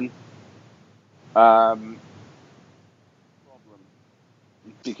half in.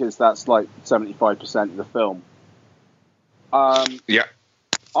 Because that's 75% of the film. Yeah.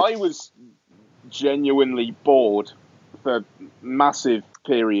 I was genuinely bored for massive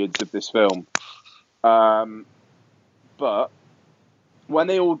periods of this film. But when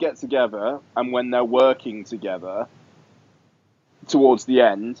they all get together and when they're working together towards the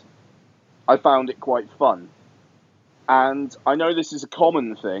end, I found it quite fun. And I know this is a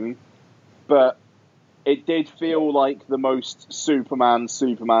common thing, but it did feel like the most Superman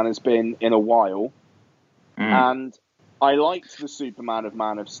has been in a while. And I liked the Superman of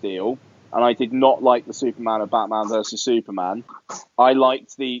Man of Steel, and I did not like the Superman of Batman vs Superman. I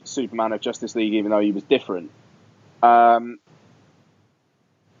liked the Superman of Justice League, even though he was different. I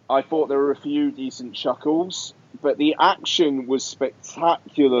thought there were a few decent chuckles, but the action was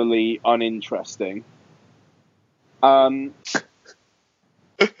spectacularly uninteresting. And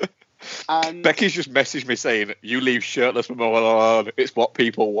Becky's just messaged me saying, "You leave shirtless Momoa alone. It's what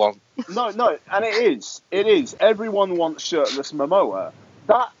people want." No, and it is. It is. Everyone wants shirtless Momoa.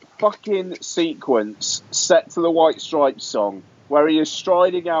 That fucking sequence set to the White Stripes song, where he is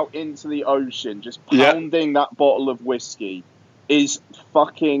striding out into the ocean, just pounding that bottle of whiskey, is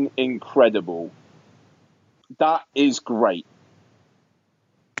fucking incredible. That is great.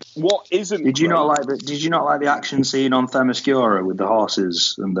 What isn't? Did you not like the action scene on Themyscira with the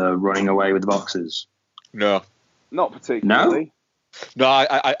horses and the running away with the boxes? No, not particularly. No,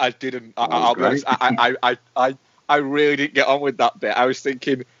 I didn't. I really didn't get on with that bit. I was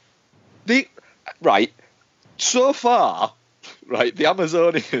thinking, so far, the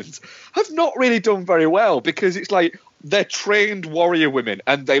Amazonians have not really done very well, because it's like they're trained warrior women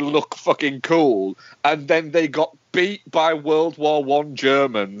and they look fucking cool, and then they got beat by World War I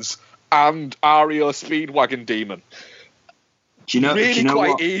Germans and REO Speedwagon Demon. Do you know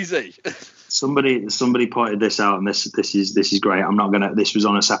quite what? Easy. Somebody pointed this out, and this is great. This was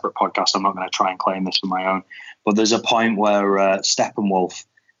on a separate podcast. I'm not gonna try and claim this for my own. But there's a point where Steppenwolf,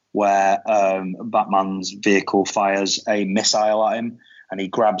 where Batman's vehicle fires a missile at him, and he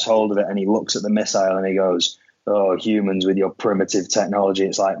grabs hold of it and he looks at the missile and he goes, "Oh, humans with your primitive technology."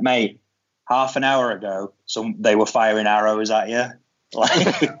 It's like, mate, half an hour ago, they were firing arrows at you.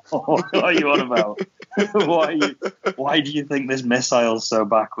 Like, what are you on about? Why do you think this missile's so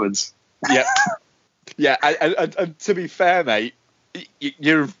backwards? Yeah. And to be fair, mate,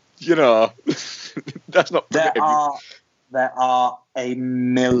 that's not. There are a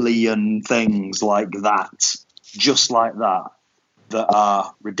million things like that, just like that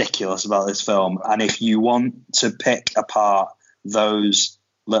are ridiculous about this film. And if you want to pick apart those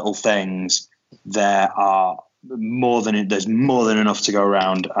little things, there's more than enough to go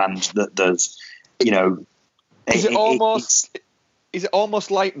around, and there's, Is it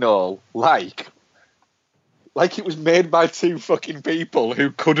almost like Noel? Like it was made by two fucking people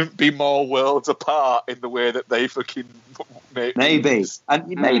who couldn't be more worlds apart in the way that they fucking made maybe movies. And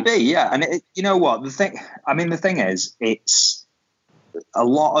maybe, yeah. And you know what? The thing is, it's a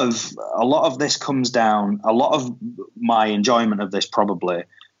lot of this comes down. A lot of my enjoyment of this probably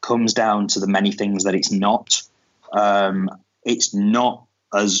comes down to the many things that it's not. It's not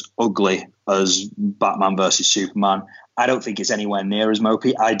as ugly as Batman versus Superman. I don't think it's anywhere near as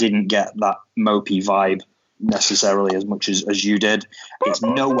mopey. I didn't get that mopey vibe necessarily as much as you did. It's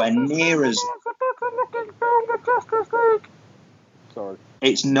nowhere near as. Sorry.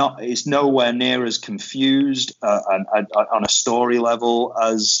 It's nowhere near as confused on a story level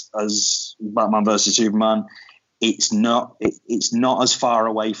as Batman versus Superman. It's not as far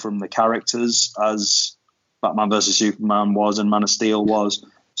away from the characters as Batman versus Superman was and Man of Steel was.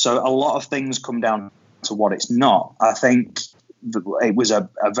 So a lot of things come down to what it's not. I think it was a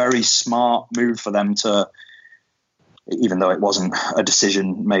very smart move for them to, even though it wasn't a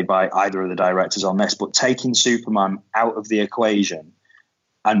decision made by either of the directors on this, but taking Superman out of the equation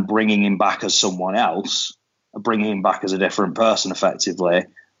and bringing him back as someone else, bringing him back as a different person effectively,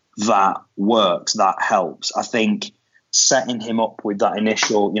 that works, that helps. I think setting him up with that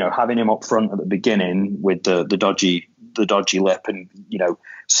initial, having him up front at the beginning with the dodgy lip and,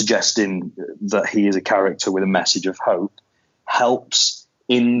 suggesting that he is a character with a message of hope helps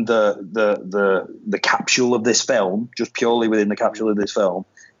in the capsule of this film, just purely within the capsule of this film.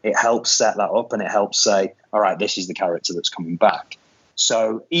 It helps set that up, and it helps say, all right, this is the character that's coming back.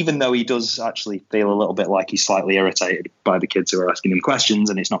 So even though he does actually feel a little bit like he's slightly irritated by the kids who are asking him questions,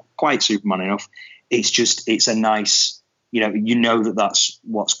 and it's not quite Superman enough, it's a nice, that's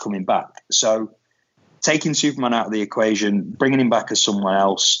what's coming back. So taking Superman out of the equation, bringing him back as someone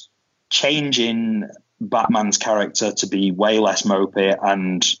else, changing Batman's character to be way less mopey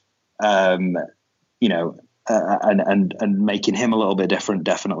and making him a little bit different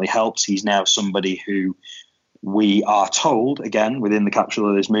definitely helps. He's now somebody who we are told, again, within the capsule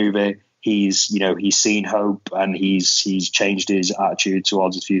of this movie, he's seen hope, and he's changed his attitude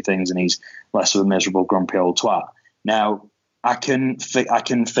towards a few things, and he's less of a miserable, grumpy old twat. Now, I can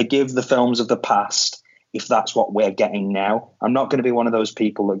forgive the films of the past if that's what we're getting now. I'm not going to be one of those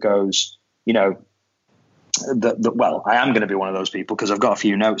people that goes, well, I am going to be one of those people because I've got a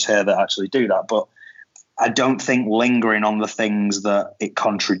few notes here that actually do that, but I don't think lingering on the things that it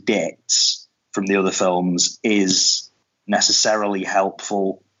contradicts from the other films is necessarily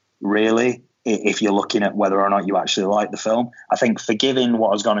helpful, really, if you're looking at whether or not you actually like the film. I think forgiving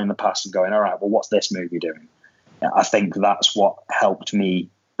what has gone in the past and going, all right, well, what's this movie doing? I think that's what helped me.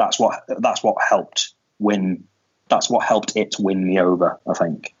 That's what helped win. That's what helped it win me over, I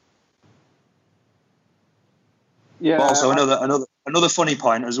think. Yeah. But also, another funny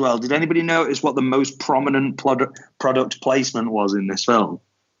point as well. Did anybody notice what the most prominent product placement was in this film?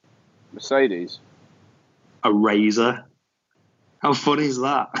 Mercedes. A razor. How funny is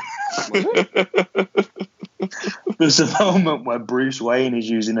that? There's a moment where Bruce Wayne is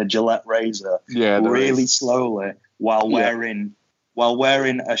using a Gillette razor really slowly while wearing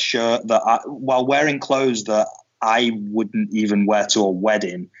a shirt while wearing clothes that I wouldn't even wear to a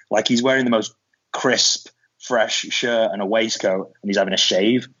wedding. Like, he's wearing the most crisp, fresh shirt and a waistcoat, and he's having a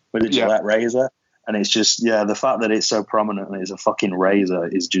shave with a Gillette razor. And it's just, the fact that it's so prominent and it's a fucking razor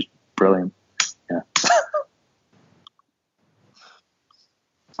is just brilliant. Yeah.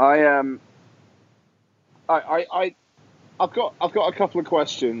 I've got a couple of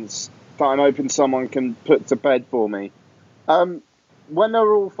questions that I'm hoping someone can put to bed for me. When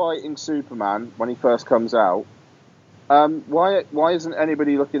they're all fighting Superman when he first comes out, why isn't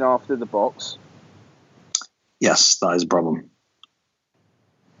anybody looking after the box? Yes, that is a problem.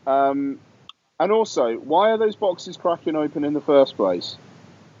 And also, why are those boxes cracking open in the first place?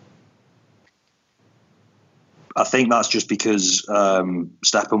 I think that's just because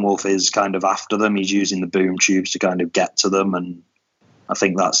Steppenwolf is kind of after them. He's using the boom tubes to kind of get to them, and I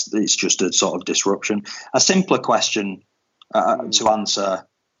think it's just a sort of disruption. A simpler question to answer,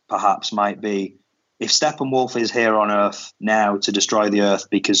 perhaps, might be, if Steppenwolf is here on Earth now to destroy the Earth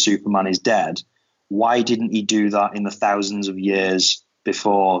because Superman is dead, why didn't he do that in the thousands of years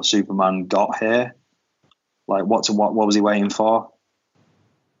before Superman got here? Like, what was he waiting for?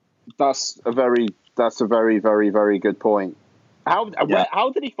 That's a very, very, very good point. How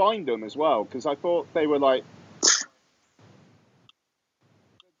did he find them as well? Because I thought they were like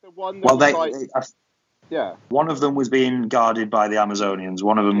the one. One of them was being guarded by the Amazonians.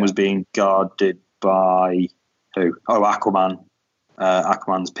 One of them was being guarded by who? Oh, Aquaman.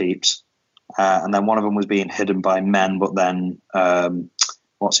 Aquaman's peeps. And then one of them was being hidden by men, but then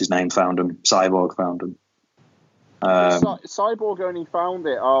what's his name found him? Cyborg found him. Cyborg only found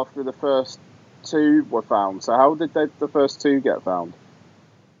it after the first two were found. So how did the first two get found?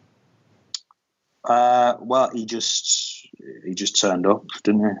 Well, he just turned up,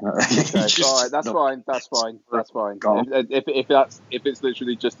 didn't he? Okay, all right, that's fine. If it's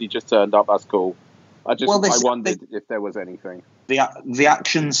literally just he just turned up, that's cool. I wondered if there was anything. The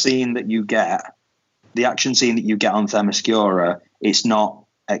action scene that you get on Themyscira, it's not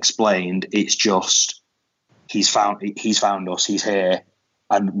explained. It's just he's found us. He's here,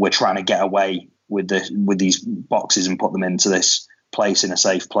 and we're trying to get away with these boxes and put them into this place in a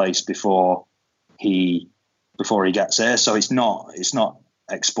safe place before he gets here. So it's not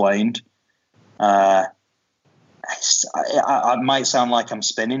explained. I might sound like I'm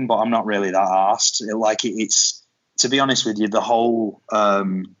spinning, but I'm not really that arsed. It's to be honest with you, the whole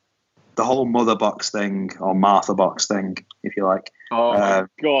mother box thing, or Martha box thing, if you like. Oh my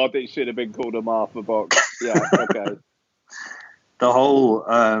God, it should have been called a Martha box. Yeah, okay. The whole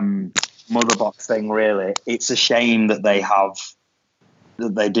mother box thing, really, it's a shame that they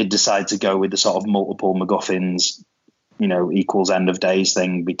did decide to go with the sort of multiple MacGuffins, equals end of days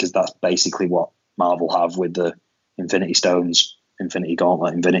thing, because that's basically what Marvel have with the Infinity Stones, Infinity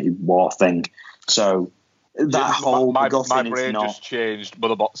Gauntlet, Infinity War thing. So that whole my MacGuffin brain is not just changed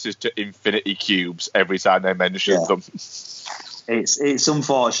mother boxes to Infinity Cubes every time they mention them. It's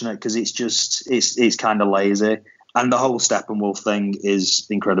unfortunate because it's kind of lazy, and the whole Steppenwolf thing is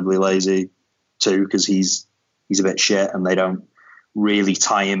incredibly lazy too, because he's a bit shit, and they don't really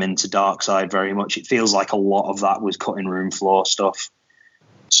tie him into Darkseid very much. It feels like a lot of that was cutting room floor stuff.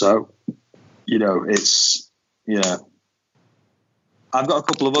 So, I've got a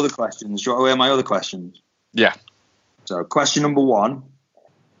couple of other questions. Do you want to hear my other questions? Yeah. So, question number 1.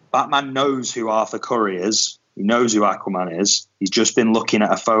 Batman knows who Arthur Curry is. He knows who Aquaman is. He's just been looking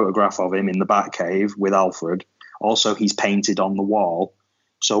at a photograph of him in the Batcave with Alfred. Also, he's painted on the wall.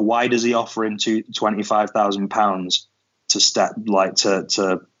 So why does he offer him £25,000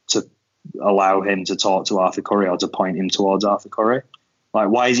 to allow him to talk to Arthur Curry, or to point him towards Arthur Curry? Like,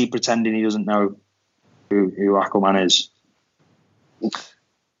 why is he pretending he doesn't know who Aquaman is?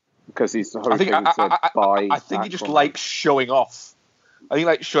 Because he's hoping to buy. I think he just likes showing off. I think he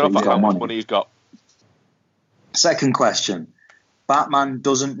likes showing off how much money he's got. Second question. Batman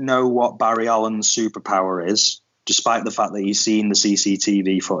doesn't know what Barry Allen's superpower is, despite the fact that he's seen the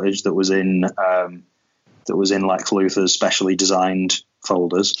CCTV footage that was in that was in Lex Luthor's specially designed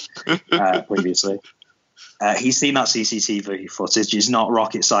folders previously. He's seen that CCTV footage. It's not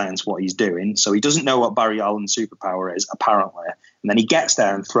rocket science what he's doing. So he doesn't know what Barry Allen's superpower is, apparently. And then he gets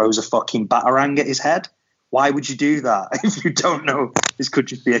there and throws a fucking batarang at his head. Why would you do that if you don't know this could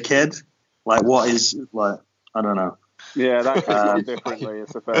just be a kid? Like, what is, like, I don't know. Yeah, that could be differently.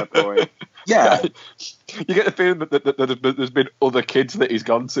 It's a fair point. Yeah. You get the feeling that there's been other kids that he's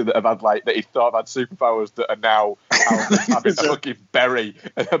gone to that have had, like, that he thought had superpowers that are now having to fucking bury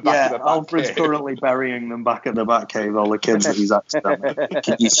at the back of the Alfred's Batcave. currently burying them back at the Batcave, all the kids that he's accidentally.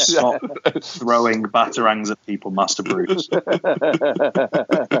 Can you stop throwing batarangs at people, Master Bruce?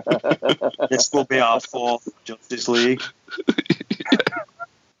 This will be our 4th Justice League.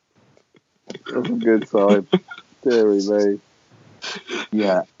 That's a good time. Deary me.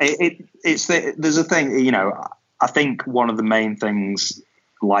 Yeah, there's a thing, you know, I think one of the main things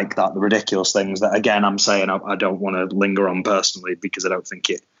like that, the ridiculous things that, again, I'm saying I don't want to linger on personally because I don't think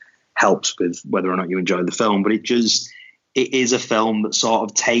it helps with whether or not you enjoy the film, but it is a film that sort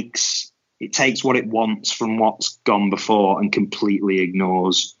of takes what it wants from what's gone before and completely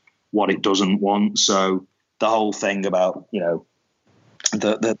ignores what it doesn't want. So the whole thing about, you know,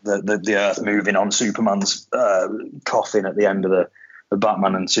 the Earth moving on Superman's coffin at the end of the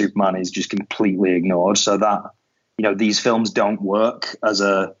Batman and Superman is just completely ignored. So that, you know, these films don't work as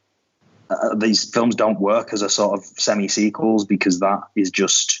a sort of semi-sequels because that is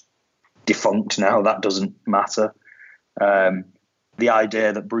just defunct now. That doesn't matter. The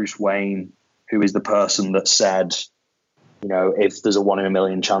idea that Bruce Wayne, who is the person that said, you know, if there's a 1 in a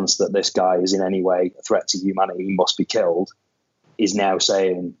million chance that this guy is in any way a threat to humanity, he must be killed, is now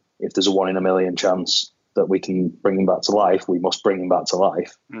saying if there's a 1 in a million chance that we can bring him back to life, we must bring him back to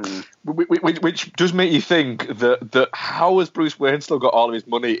life. Which does make you think that how has Bruce Wayne still got all of his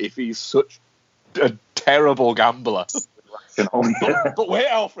money if he's such a terrible gambler? But wait,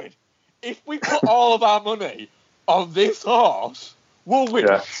 Alfred, if we put all of our money on this horse, we'll win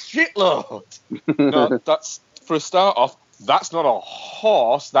a shitload. No, that's, for a start off, that's not a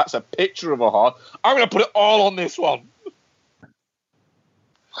horse, that's a picture of a horse. I'm going to put it all on this one.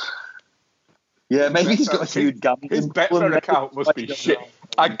 Yeah, maybe he's got a huge gambling. His Betfair account must be shit.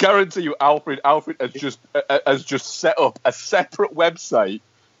 I guarantee you, Alfred has just set up a separate website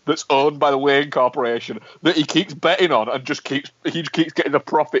that's owned by the Wayne Corporation that he keeps betting on and he keeps getting the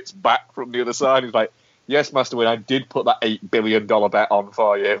profits back from the other side. He's like, yes, Master Wayne, I did put that $8 billion bet on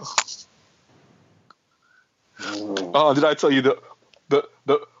for you. Oh, did I tell you that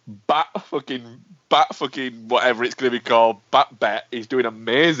bat fucking whatever it's going to be called, Bat Bet, is doing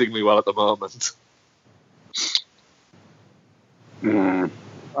amazingly well at the moment.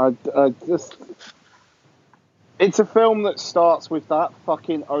 It's a film that starts with that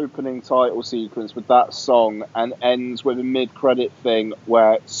fucking opening title sequence with that song and ends with a mid-credit thing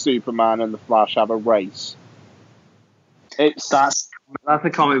where Superman and the Flash have a race. That's a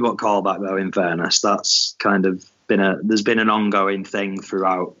comic book callback, though. In fairness, that's kind of there's been an ongoing thing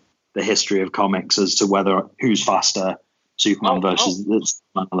throughout the history of comics as to who's faster, Superman versus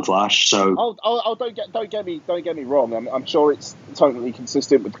Superman and the Flash. So, don't get me wrong. I'm sure it's totally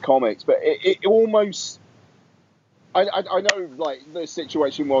consistent with the comics, but it almost. I know, like, the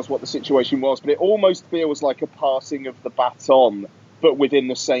situation was what the situation was, but it almost feels like a passing of the baton, but within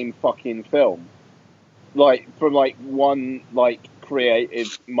the same fucking film. Like, from, like, one, like,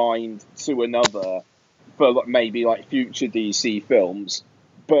 creative mind to another for, like, maybe, like, future DC films,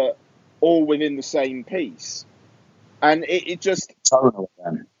 but all within the same piece. And it just... Tonally,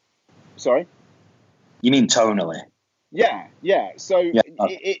 then. Sorry? You mean tonally? Yeah. So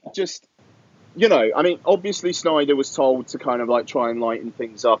it just... You know, I mean, obviously Snyder was told to kind of, like, try and lighten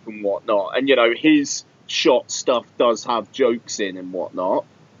things up and whatnot. And, you know, his shot stuff does have jokes in and whatnot.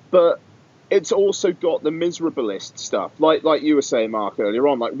 But it's also got the miserablest stuff. Like you were saying, Mark, earlier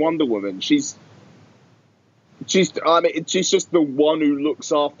on, like Wonder Woman. She's just the one who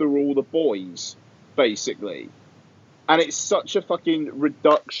looks after all the boys, basically. And it's such a fucking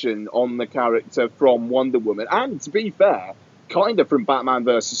reduction on the character from Wonder Woman. And, to be fair, kind of from Batman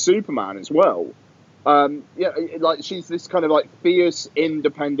versus Superman as well. Like, she's this kind of, like, fierce,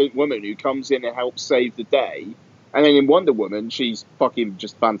 independent woman who comes in and helps save the day. And then in Wonder Woman, she's fucking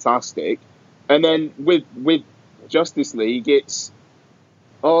just fantastic. And then with Justice League, it's,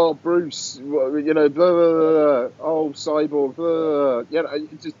 oh, Bruce, you know, blah, blah, blah, oh, Cyborg, blah, you know,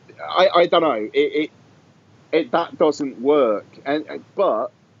 just, I don't know. It that doesn't work.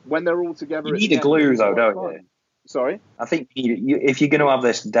 But when they're all together... You need a glue, though, don't you? Sorry? I think if you're going to have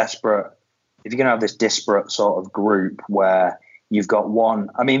this disparate sort of group where you've got one,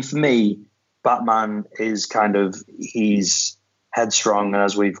 I mean, for me, Batman is he's headstrong, and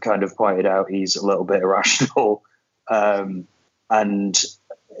as we've kind of pointed out, he's a little bit irrational, and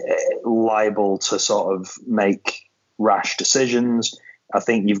liable to sort of make rash decisions. I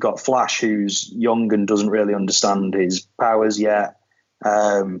think you've got Flash, who's young and doesn't really understand his powers yet.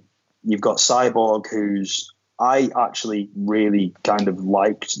 You've got Cyborg, I actually really kind of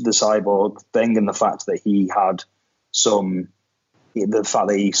liked the Cyborg thing, and the fact that he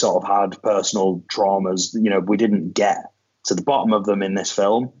sort of had personal traumas. We didn't get to the bottom of them in this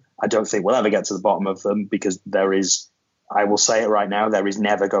film. I don't think we'll ever get to the bottom of them, because I will say it right now, there is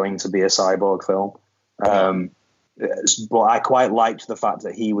never going to be a Cyborg film. But I quite liked the fact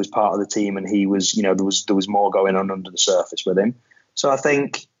that he was part of the team, and he was, there was more going on under the surface with him. So I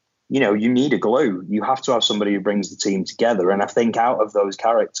think, you need a glue. You have to have somebody who brings the team together. And I think out of those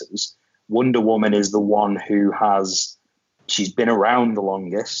characters, Wonder Woman is the one who she's been around the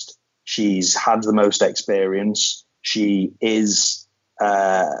longest. She's had the most experience. She is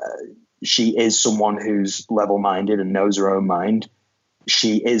someone who's level-minded and knows her own mind.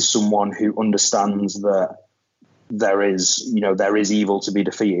 She is someone who understands that there is evil to be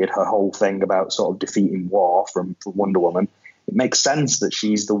defeated. Her whole thing about sort of defeating war from Wonder Woman, it makes sense that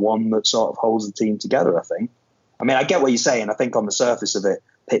she's the one that sort of holds the team together, I think. I mean, I get what you're saying. I think on the surface of it,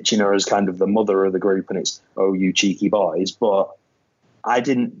 pitching her as kind of the mother of the group, and it's, oh, you cheeky boys, but I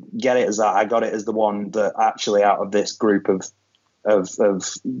didn't get it as that. I got it as the one that actually, out of this group of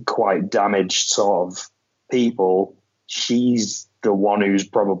quite damaged sort of people, she's the one who's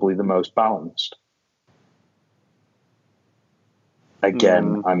probably the most balanced.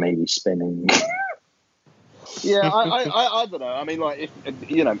 Again, I may be spinning. Yeah, I don't know. I mean, like,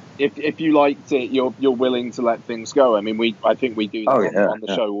 if you liked it, you're willing to let things go. I mean, I think we do that on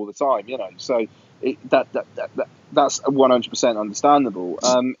the show all the time. So that's 100% understandable.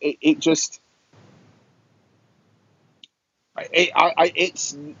 It's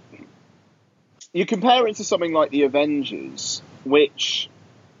you compare it to something like the Avengers, which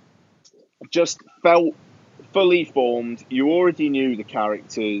just felt fully formed. You already knew the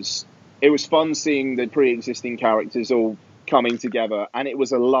characters. It was fun seeing the pre-existing characters all coming together, and it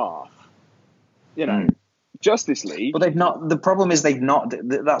was a laugh. Justice League. But the problem is they've not.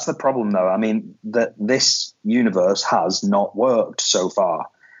 That's the problem, though. I mean, that this universe has not worked so far.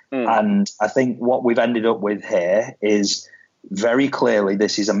 And I think what we've ended up with here is very clearly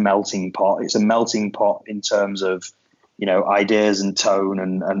this is a melting pot. It's a melting pot in terms of, ideas and tone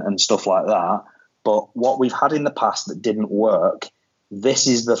and stuff like that. But what we've had in the past that didn't work, this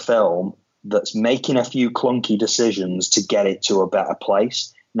is the film that's making a few clunky decisions to get it to a better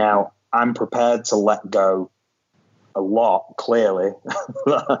place. Now, I'm prepared to let go a lot, clearly.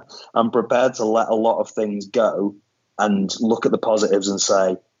 I'm prepared to let a lot of things go and look at the positives and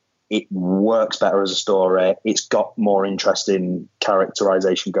say, it works better as a story. It's got more interesting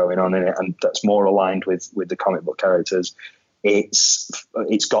characterization going on in it, and that's more aligned with the comic book characters. It's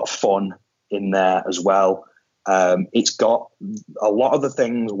got fun in there as well. It's got a lot of the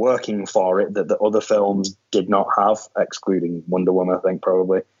things working for it that the other films did not have, excluding Wonder Woman, I think,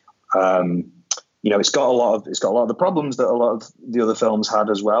 probably. It's got a lot of the problems that a lot of the other films had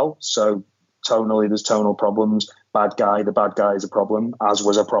as well. So tonally, there's tonal problems. The bad guy is a problem, as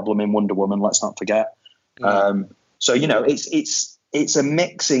was a problem in Wonder Woman. Let's not forget. It's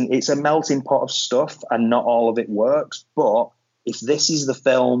a melting pot of stuff, and not all of it works. But if this is the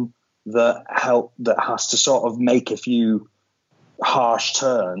film that has to sort of make a few harsh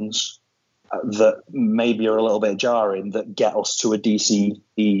turns that maybe are a little bit jarring, that get us to a DC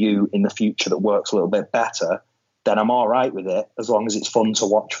EU in the future that works a little bit better, then I'm all right with it, as long as it's fun to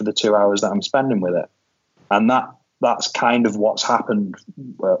watch for the 2 hours that I'm spending with it. And that's kind of what's happened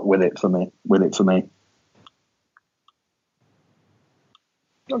with it for me.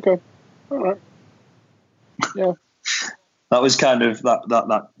 Okay, all right, yeah. That was kind of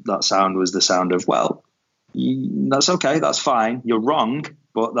that sound was the sound of, well, that's okay, that's fine. You're wrong,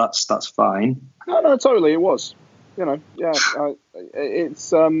 but that's fine. No, totally, it was.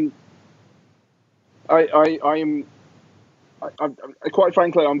 It's quite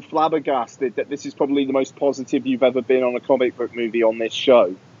frankly, I'm flabbergasted that this is probably the most positive you've ever been on a comic book movie on this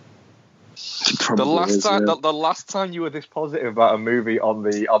show. The last time you were this positive about a movie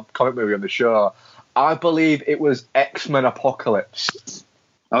comic movie on the show, I believe it was X-Men Apocalypse.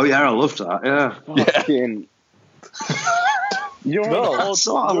 Oh yeah, I loved that. Yeah. Fucking. There's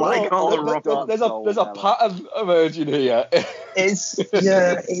a pattern emerging here.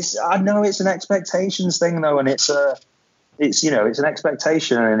 I know it's an expectations thing though, and it's an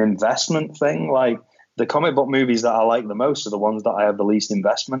expectation and an investment thing. Like the comic book movies that I like the most are the ones that I have the least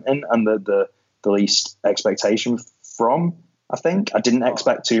investment in and the least expectation from. I think I didn't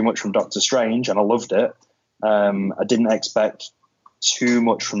expect too much from Doctor Strange, and I loved it. I didn't expect too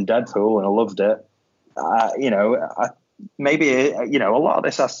much from Deadpool, and I loved it. Maybe a lot of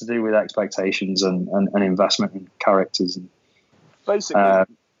this has to do with expectations and investment in characters. And, basically,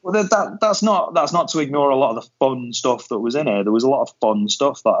 well, that's not to ignore a lot of the fun stuff that was in it. There was a lot of fun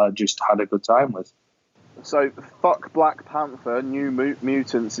stuff that I just had a good time with. So, fuck Black Panther, New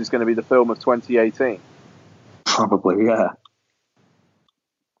Mutants is going to be the film of 2018. Probably, yeah.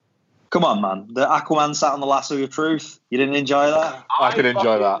 Come on, man. The Aquaman sat on the lasso of truth. You didn't enjoy that? I could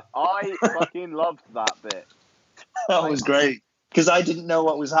enjoy that. I fucking loved that bit. That was great. Because I didn't know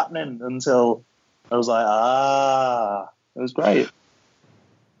what was happening until I was like, it was great.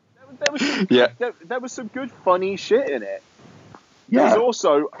 There was some good, funny shit in it. Yeah. There's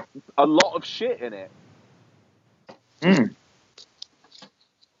also a lot of shit in it. Mm.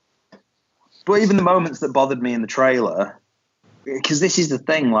 But even the moments that bothered me in the trailer, because this is the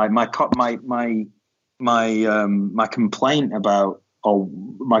thing, like my complaint about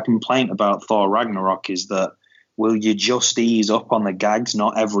Thor Ragnarok is that, will you just ease up on the gags?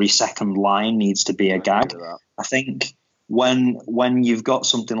 Not every second line needs to be a gag. I think when you've got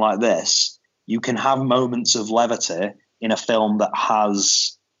something like this, you can have moments of levity in a film that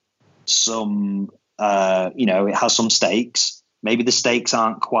has some, it has some stakes. Maybe the stakes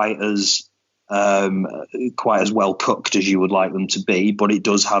aren't quite as well cooked as you would like them to be, but it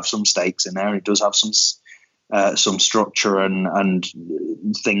does have some stakes in there. It does have some structure, and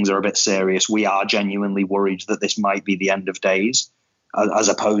things are a bit serious. We are genuinely worried that this might be the end of days, as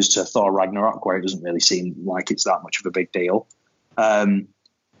opposed to Thor Ragnarok, where it doesn't really seem like it's that much of a big deal. You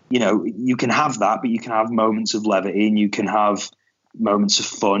can have that, but you can have moments of levity, and you can have moments of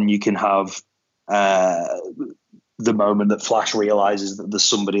fun. You can have the moment that Flash realizes that there's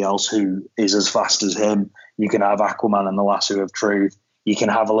somebody else who is as fast as him. You can have Aquaman and the Lasso of Truth. You can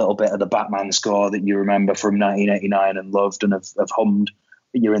have a little bit of the Batman score that you remember from 1989 and loved and have hummed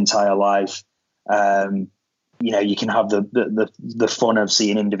your entire life. You can have the fun of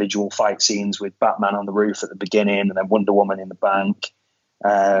seeing individual fight scenes with Batman on the roof at the beginning and then Wonder Woman in the bank.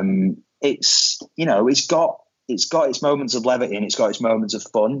 It's got its moments of levity and it's got its moments of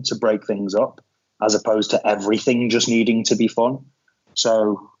fun to break things up, as opposed to everything just needing to be fun.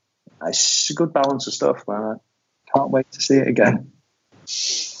 So it's a good balance of stuff, man. I can't wait to see it again.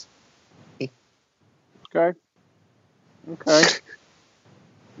 Okay.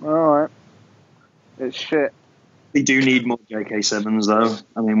 Alright. It's shit. They do need more J.K. Simmons, though.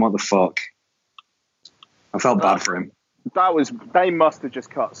 I mean, what the fuck? I felt bad for him. They must have just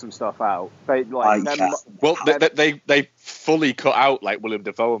cut some stuff out. They fully cut out like Willem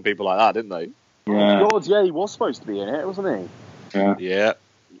Dafoe and people like that, didn't they? Yeah. Oh God, yeah, he was supposed to be in it, wasn't he? Yeah.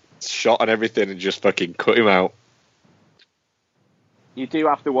 Shot and everything and just fucking cut him out. You do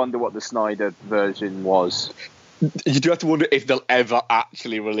have to wonder what the Snyder version was. You do have to wonder if they'll ever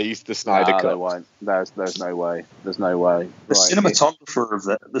actually release the Snyder cut. They won't. There's no way. There's no way. The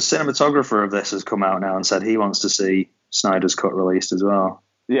cinematographer of this has come out now and said he wants to see Snyder's cut released as well.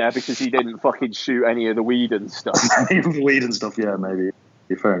 Yeah, because he didn't fucking shoot any of the Whedon stuff. Even the Whedon stuff, yeah, maybe.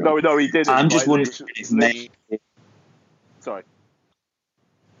 Fair enough. No, he didn't. I'm just wondering if maybe... Sorry.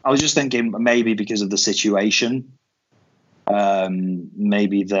 I was just thinking maybe because of the situation,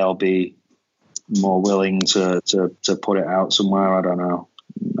 maybe they'll be more willing to put it out somewhere. I don't know.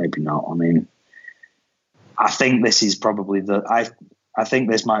 Maybe not. I mean, I think this is probably I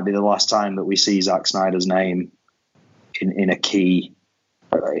think this might be the last time that we see Zack Snyder's name in a key,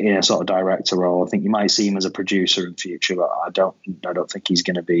 in a sort of director role. I think you might see him as a producer in future, but I don't think he's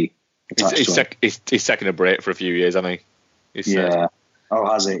going to be attached to him. He's taking a break for a few years, hasn't he? Yeah. Oh,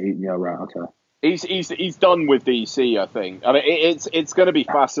 has he? Yeah, right. Okay. He's done with DC, I think. I mean, it's going to be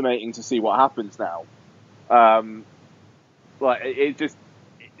fascinating to see what happens now. I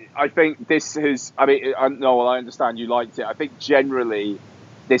think this has. I mean, Noel, I understand you liked it. I think generally,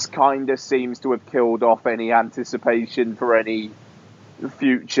 this kind of seems to have killed off any anticipation for any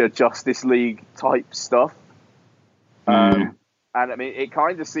future Justice League type stuff. And I mean, it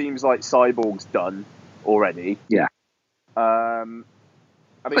kind of seems like Cyborg's done already. Yeah.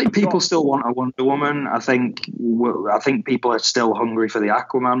 I think people still want a Wonder Woman. I think people are still hungry for the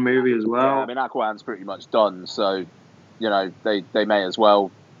Aquaman movie as well. Yeah, I mean, Aquaman's pretty much done, so they may as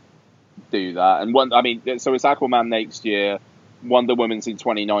well do that. And so it's Aquaman next year. Wonder Woman's in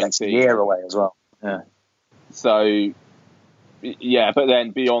 2019. That's a year away as well. Yeah. So, yeah, but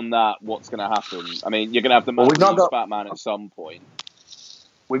then beyond that, what's going to happen? I mean, you're going to have the Batman at some point.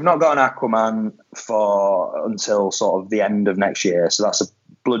 we've not got an Aquaman until sort of the end of next year, so that's a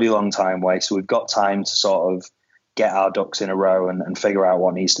bloody long time away. So we've got time to sort of get our ducks in a row and figure out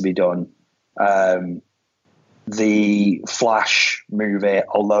what needs to be done. The Flash movie,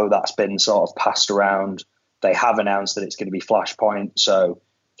 although that's been sort of passed around, they have announced that it's going to be Flashpoint. So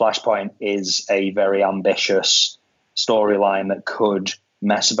Flashpoint is a very ambitious storyline that could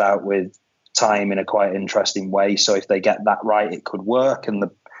mess about with time in a quite interesting way. So if they get that right, it could work. And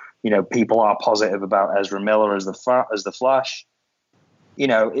people are positive about Ezra Miller as the Flash.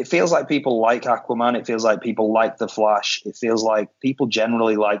 It feels like people like Aquaman. It feels like people like the Flash. It feels like people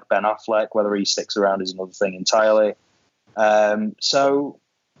generally like Ben Affleck. Whether he sticks around is another thing entirely. And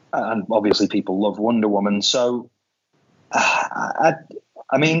obviously people love Wonder Woman. So,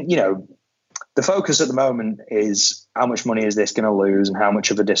 the focus at the moment is how much money is this going to lose and how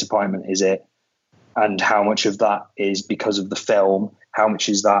much of a disappointment is it? And how much of that is because of the film? How much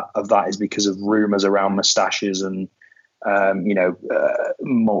is of that is because of rumors around mustaches and,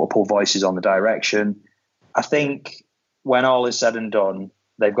 multiple voices on the direction? I think when all is said and done,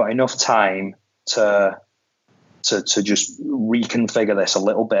 they've got enough time to just reconfigure this a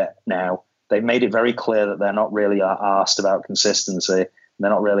little bit now. They've made it very clear that they're not really asked about consistency. They're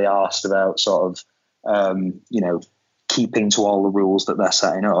not really asked about sort of, keeping to all the rules that they're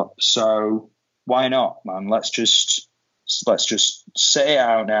setting up. So why not, man? Let's just sit it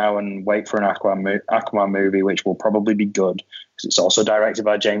out now and wait for an Aquaman movie, which will probably be good because it's also directed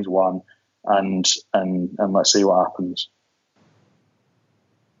by James Wan, and let's see what happens.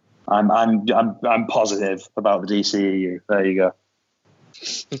 I'm positive about the DCEU. There you go.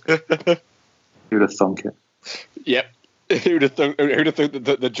 Who'd have thunk it? Yep. Who'd have thunk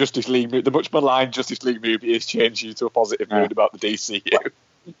that the Justice League, the much maligned Justice League movie, is changing you to a positive mood about the DCU?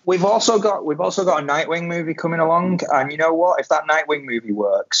 We've also got a Nightwing movie coming along, and you know what? If that Nightwing movie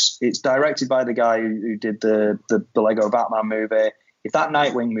works, it's directed by the guy who did the Lego Batman movie. If that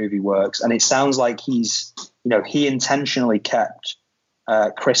Nightwing movie works, and it sounds like he intentionally kept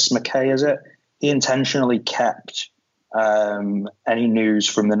Chris McKay, is it? He intentionally kept any news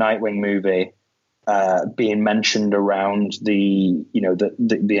from the Nightwing movie being mentioned around the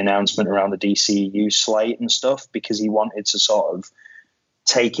announcement around the DCU slate and stuff, because he wanted to sort of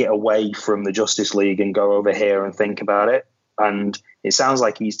take it away from the Justice League and go over here and think about it. And it sounds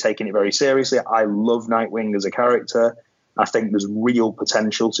like he's taking it very seriously. I love Nightwing as a character. I think there's real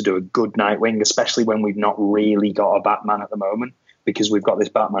potential to do a good Nightwing, especially when we've not really got a Batman at the moment, because we've got this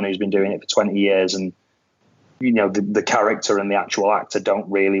Batman who's been doing it for 20 years and the character and the actual actor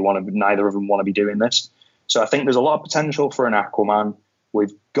neither of them want to be doing this. So I think there's a lot of potential for an Aquaman.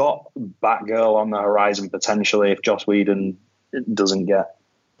 We've got Batgirl on the horizon potentially if Joss Whedon doesn't get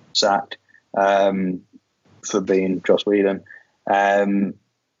sacked for being Joss Whedon. There's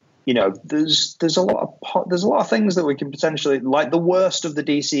a lot of things that we can potentially, like the worst of the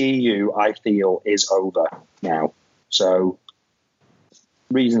DCEU, I feel is over now. So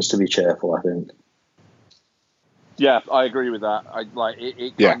reasons to be cheerful, I think. Yeah, I agree with that.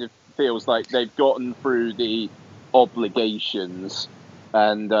 It kind of feels like they've gotten through the obligations,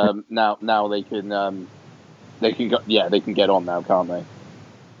 and now they can get on now, can't they?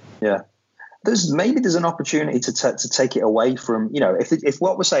 Yeah. There's an opportunity to take it away from, if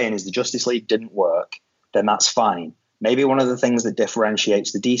what we're saying is the Justice League didn't work, then that's fine. Maybe one of the things that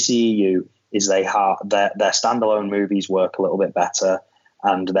differentiates the DCEU is their standalone movies work a little bit better,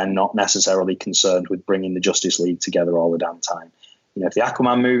 and they're not necessarily concerned with bringing the Justice League together all the damn time. If the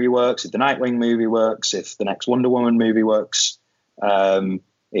Aquaman movie works, if the Nightwing movie works, if the next Wonder Woman movie works,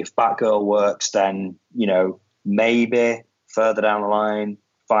 if Batgirl works, then, maybe further down the line,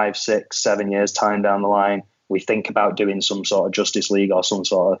 5, 6, 7 years time down the line, we think about doing some sort of Justice League or some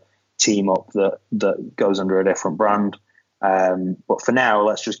sort of team up that goes under a different brand. But for now,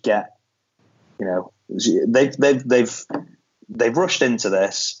 let's just get, they've rushed into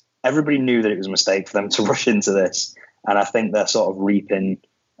this. Everybody knew that it was a mistake for them to rush into this, and I think they're sort of reaping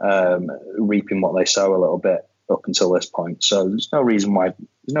what they sow a little bit up until this point. So there's no reason why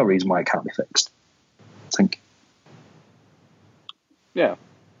it can't be fixed, I think. Yeah.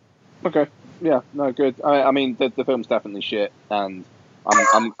 Okay. Yeah. No. Good. I mean, the film's definitely shit, and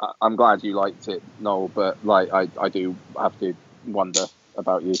I'm glad you liked it, Noel. But I do have to wonder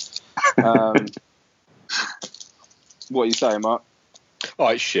about you. What are you saying, Mark? Oh,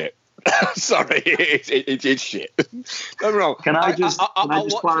 it's shit. Sorry, it's shit. No, wrong. Can I just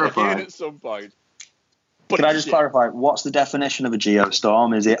clarify? At some point. Can I just clarify? What's the definition of a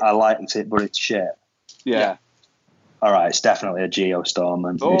geostorm? Is it I liked it, but it's shit? Yeah. All right, it's definitely a geostorm,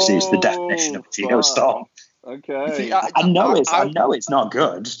 and it's the definition of a geostorm. Okay. See, I know it's not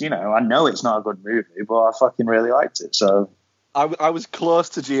good. I know it's not a good movie, but I fucking really liked it. So I was close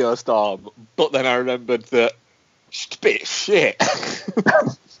to Geostorm, but then I remembered that it's a bit shit.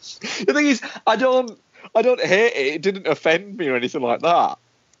 The thing is, I don't hate it. It didn't offend me or anything like that.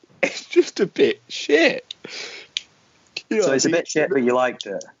 It's just a bit shit. So it's a bit shit, but you liked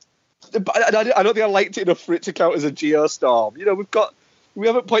it. But I don't think I liked it enough for it to count as a Geostorm. We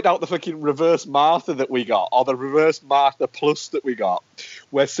haven't pointed out the fucking reverse Martha that we got, or the reverse Martha Plus that we got,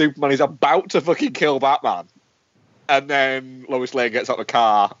 where Superman is about to fucking kill Batman, and then Lois Lane gets out of the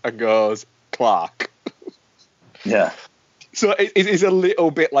car and goes, Clark. Yeah. So it is a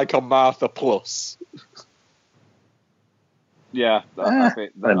little bit like a Martha Plus. Yeah, I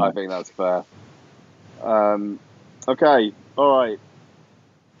think that's fair. Okay, all right.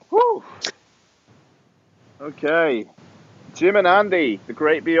 Whew. Okay, Jim and Andy, The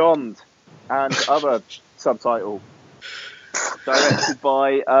Great Beyond, and other subtitle. Directed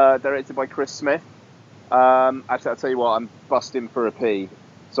by Chris Smith. Actually, I'll tell you what, I'm busting for a pee.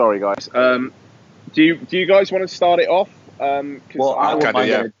 Sorry, guys. Do you guys want to start it off? Well, I wouldn't mind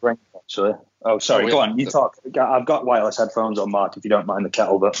getting a drink, actually. Oh, sorry, go on. You talk. I've got wireless headphones on, Mark, if you don't mind the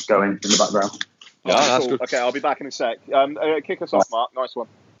kettle that's going in the background. Yeah, that's cool. good. Okay, I'll be back in a sec. Kick us off, Mark. Nice one.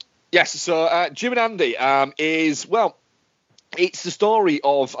 Yes, so Jim and Andy is, well, it's the story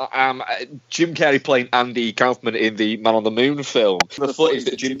of Jim Carrey playing Andy Kaufman in the Man on the Moon film. The footage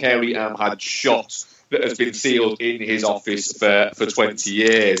that Jim Carrey had shot that has been sealed in his office for 20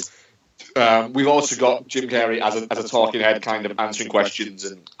 years. We've also got Jim Carrey as a talking head, kind of answering questions,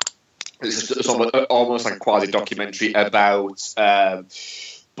 and it's almost like a quasi-documentary about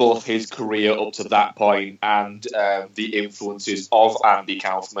both his career up to that point and the influences of Andy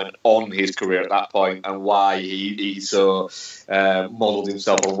Kaufman on his career at that point, and why he so modelled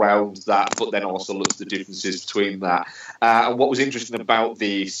himself around that, but then also looked at the differences between that. And what was interesting about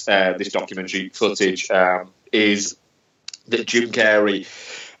this documentary footage is that Jim Carrey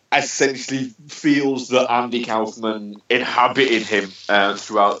essentially feels that Andy Kaufman inhabited him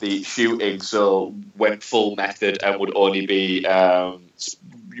throughout the shooting, so went full method and would only be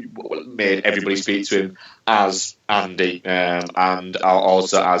made everybody speak to him as Andy, and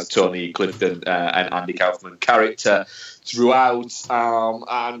also as Tony Clifton, an Andy Kaufman character throughout,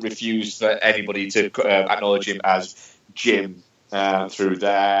 and refused for anybody to acknowledge him as Jim through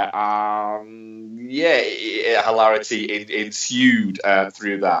there. Hilarity ensued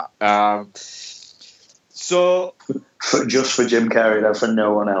through that. So just for Jim Carrey, though, for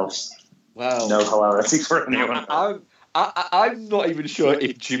no one else. Well, no hilarity for anyone else. I'm not even sure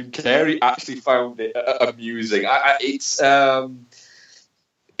if Jim Carrey actually found it amusing. It's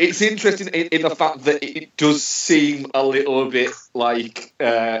interesting in the fact that it does seem a little bit like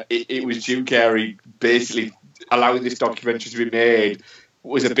it was Jim Carrey basically allowing this documentary to be made.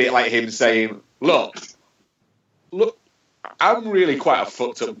 Was a bit like him saying, look, I'm really quite a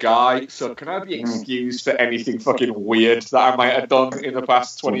fucked up guy, so can I be excused for anything fucking weird that I might have done in the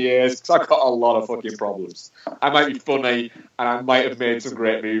past 20 years? Because I've got a lot of fucking problems. I might be funny, and I might have made some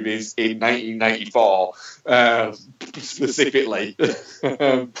great movies in 1994, specifically.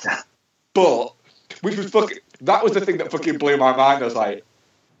 But, which was fucking, that was the thing that fucking blew my mind. I was like,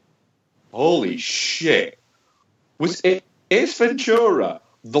 holy shit. Was it Ace Ventura,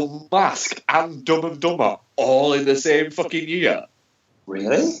 The Mask, and Dumb and Dumber all in the same fucking year?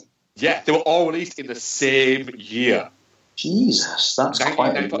 Really? Yeah, they were all released in the same year. Jesus, that's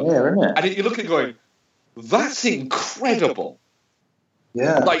quite a year, isn't it? And you look at it going, that's incredible.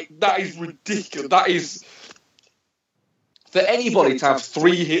 Yeah. Like, that is ridiculous. That is... For anybody to have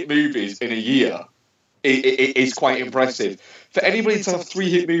 3 hit movies in a year, it is quite impressive. For anybody to have 3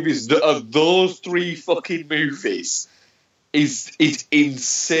 hit movies that are those 3 fucking movies is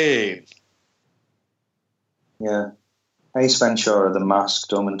insane. Yeah. Ace Ventura, The Mask,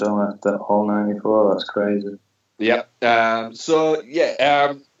 Dumb and Dumber, the whole 94, that's crazy. Yeah.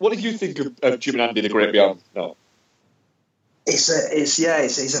 What did you think of Jim and Andy, The Great Beyond? No. It's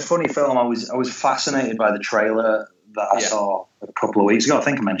a funny film. I was fascinated by the trailer that I saw a couple of weeks ago. I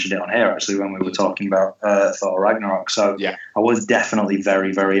think I mentioned it on here actually when we were talking about Thor Ragnarok. So I was definitely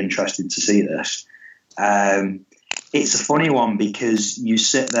very, very interested to see this. It's a funny one because you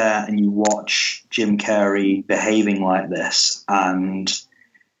sit there and you watch Jim Carrey behaving like this, and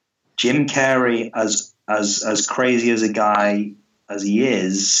Jim Carrey, as crazy as a guy as he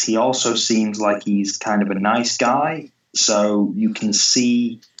is, he also seems like he's kind of a nice guy. So you can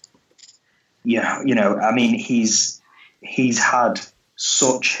see, I mean, he's had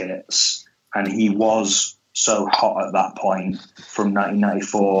such hits, and he was so hot at that point from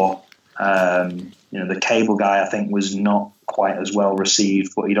 1994. The Cable Guy, I think, was not quite as well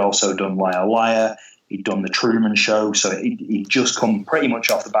received, but he'd also done Liar Liar. He'd done The Truman Show, so he'd just come pretty much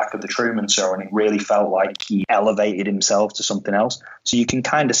off the back of The Truman Show, and it really felt like he elevated himself to something else. So you can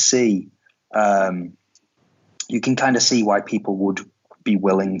kind of see, why people would be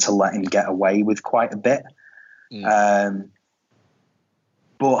willing to let him get away with quite a bit.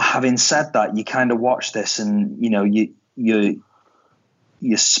 But having said that, you kind of watch this, and you're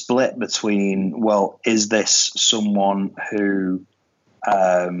split between, well, is this someone who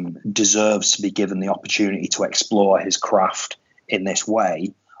deserves to be given the opportunity to explore his craft in this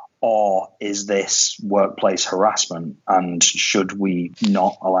way, or is this workplace harassment, and should we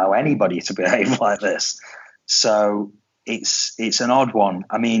not allow anybody to behave like this? So it's an odd one.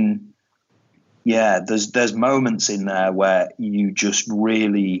 I mean, yeah, there's moments in there where you just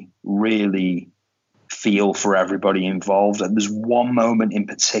really, really feel for everybody involved. And there's one moment in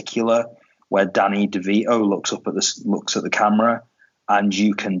particular where Danny DeVito looks at the camera, and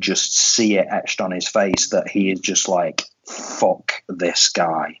you can just see it etched on his face that he is just like, fuck this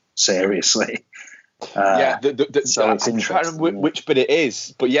guy, seriously. So I'm trying to remember which bit it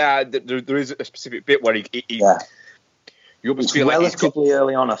is, but yeah, there is a specific bit where he you almost feel relatively like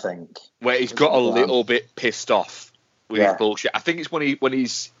early on, I think, where he's got a little bit pissed off with his bullshit. I think it's when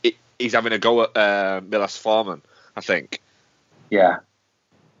he's having a go at Milos Forman, I think. Yeah,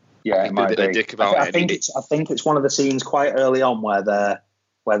 it might be. A dick about I think it's one of the scenes quite early on where they're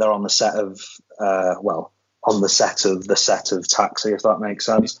on the set of the set of Taxi, if that makes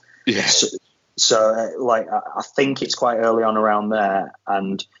sense. Yeah. So I think it's quite early on around there,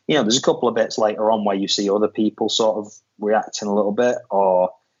 and there's a couple of bits later on where you see other people sort of reacting a little bit,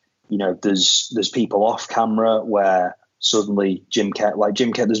 or there's people off camera where suddenly Jim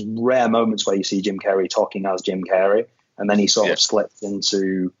Carrey, there's rare moments where you see Jim Carrey talking as Jim Carrey, and then he sort of slips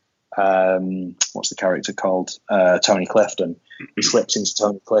into what's the character called? Tony Clifton. He slips into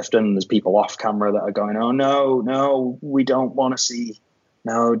Tony Clifton, and there's people off camera that are going, "Oh no, we don't want to see.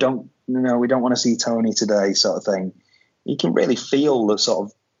 No, we don't want to see Tony today," sort of thing. You can really feel the sort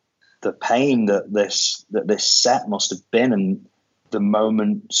of the pain that this set must have been, and the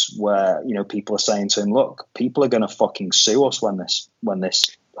moments where people are saying to him, "Look, people are going to fucking sue us when this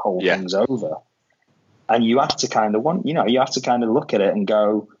whole thing's over." And you have to kind of look at it and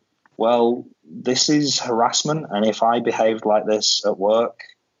go, well, this is harassment, and if I behaved like this at work,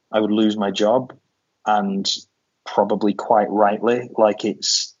 I would lose my job, and probably quite rightly. Like,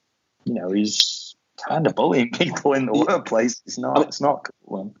 it's he's kind of bullying people in the workplace. It's not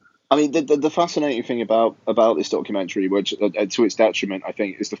cool. I mean, the fascinating thing about this documentary, which to its detriment, I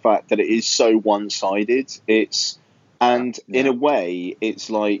think, is the fact that it is so one-sided. In a way,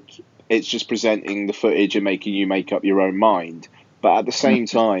 it's like it's just presenting the footage and making you make up your own mind. But at the same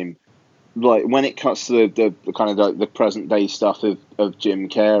time, like when it cuts to the kind of like the present day stuff of Jim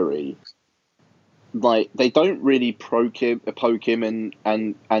Carrey, like they don't really poke him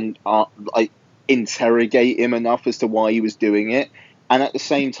and like interrogate him enough as to why he was doing it. And at the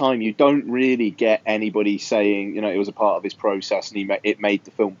same time, you don't really get anybody saying, it was a part of his process and it made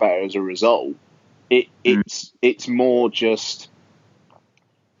the film better as a result. It's more just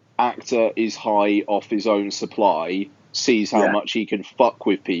actor is high off his own supply, sees how much he can fuck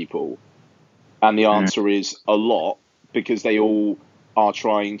with people. And the answer is a lot, because they all are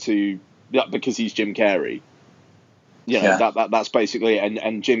trying to, because he's Jim Carrey. That's basically it.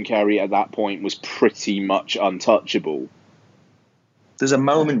 And Jim Carrey at that point was pretty much untouchable. There's a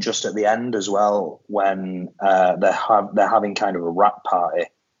moment just at the end as well when they're having kind of a wrap party,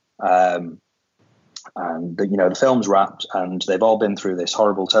 and the film's wrapped, and they've all been through this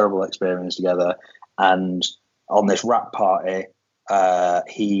horrible, terrible experience together. And on this wrap party,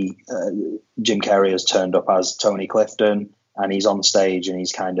 Jim Carrey has turned up as Tony Clifton, and he's on stage, and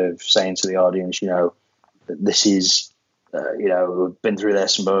he's kind of saying to the audience, this is, we've been through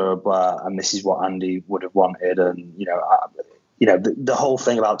this and blah, blah, blah, and this is what Andy would have wanted, and the whole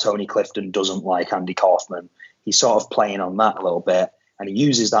thing about Tony Clifton doesn't like Andy Kaufman. He's sort of playing on that a little bit, and he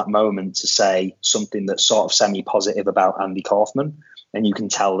uses that moment to say something that's sort of semi-positive about Andy Kaufman, and you can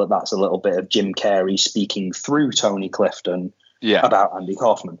tell that that's a little bit of Jim Carrey speaking through Tony Clifton about Andy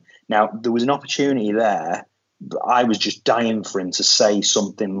Kaufman. Now, there was an opportunity there, but I was just dying for him to say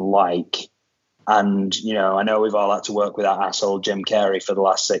something like, and, I know we've all had to work with that asshole Jim Carrey for the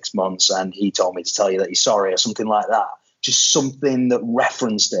last 6 months, and he told me to tell you that he's sorry, or something like that. Just something that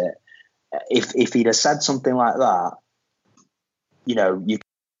referenced it. If he'd have said something like that, you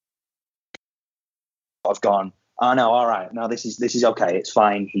have gone, oh no, all right, no, this is okay, it's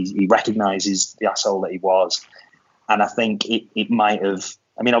fine. He recognizes the asshole that he was, and I think it might have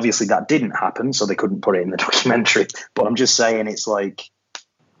I mean, obviously that didn't happen, so they couldn't put it in the documentary. But I'm just saying, it's like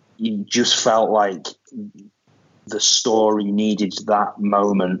you just felt like the story needed that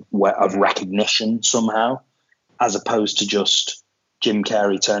moment of recognition somehow, as opposed to just Jim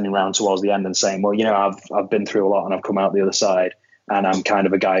Carrey turning around towards the end and saying, well, I've been through a lot and I've come out the other side, and I'm kind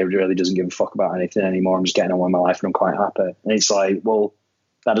of a guy who really doesn't give a fuck about anything anymore. I'm just getting on with my life and I'm quite happy. And it's like, well,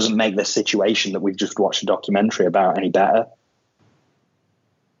 that doesn't make this situation that we've just watched a documentary about any better.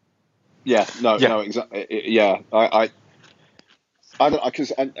 Yeah, no, exactly. Yeah, I don't,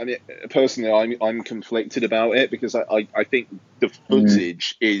 because I mean, personally, I'm conflicted about it, because I think the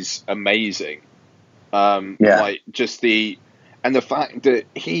footage is amazing. Like just the fact that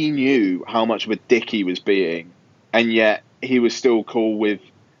he knew how much of a dick he was being, and yet he was still cool with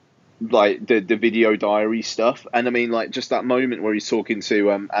like the video diary stuff. And I mean, like, just that moment where he's talking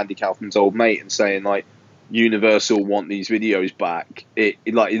to Andy Kaufman's old mate and saying, like, Universal want these videos back.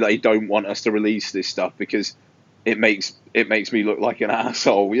 Like they don't want us to release this stuff because it makes me look like an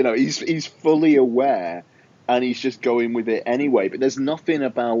asshole. He's fully aware, and he's just going with it anyway. But there's nothing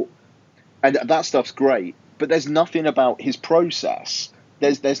about, and that stuff's great, but there's nothing about his process.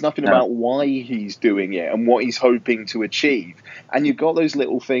 There's nothing about why he's doing it and what he's hoping to achieve. And you've got those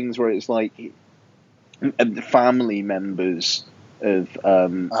little things where it's like family members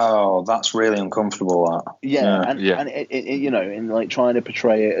of that's really uncomfortable. That and in like trying to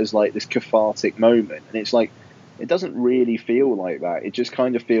portray it as like this cathartic moment, and it's like it doesn't really feel like that. It just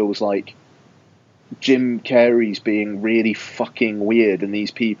kind of feels like Jim Carrey's being really fucking weird, and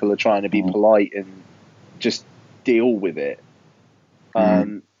these people are trying to be polite and just deal with it. I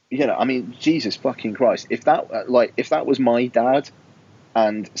mean, Jesus fucking Christ! If that was my dad,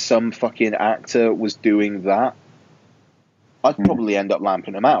 and some fucking actor was doing that, I'd probably end up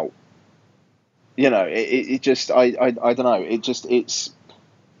lamping him out. It just I don't know. It's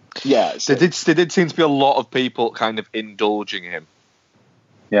yeah. So, there did seem to be a lot of people kind of indulging him.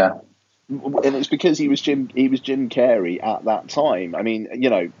 Yeah, and it's because he was Jim Carrey at that time. I mean,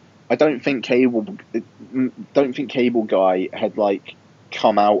 I don't think Cable Guy had like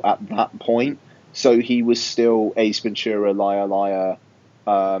come out at that point, so he was still Ace Ventura, Liar Liar.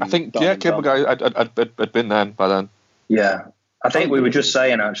 I think Cable Guy had been then by then. Yeah, I think we were just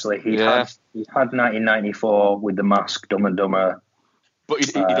saying actually he had 1994 with The Mask, Dumb and Dumber, but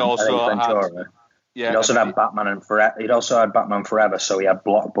he'd also had. Yeah, he'd also had Batman and Forever. He'd also had Batman Forever, so he had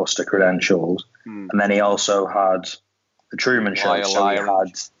blockbuster credentials, and then he also had The Truman Show,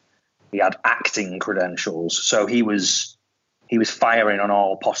 he had acting credentials. So he was firing on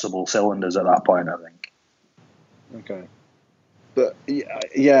all possible cylinders at that point, I think. Okay, but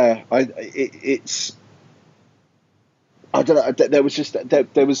it's. I don't know. There was just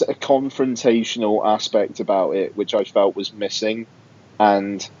there was a confrontational aspect about it which I felt was missing,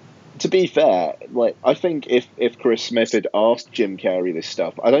 and to be fair, like I think if Chris Smith had asked Jim Carrey this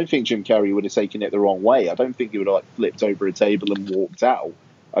stuff, I don't think Jim Carrey would have taken it the wrong way. I don't think he would have like flipped over a table and walked out.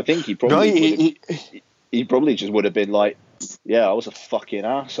 I think he probably he probably just would have been like, "Yeah, I was a fucking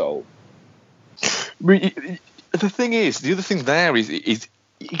asshole." The thing is, the other thing there is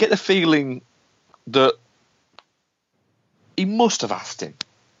you get the feeling that he must have asked him.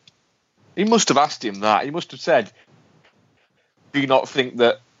 He must have asked him that. He must have said, "Do you not think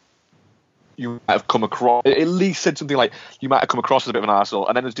that you might have come across," at least said something like, "You might have come across as a bit of an arsehole,"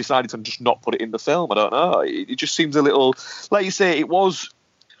 and then has decided to just not put it in the film? I don't know. It just seems a little, like you say,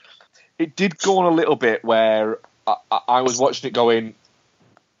 it did go on a little bit where I was watching it going,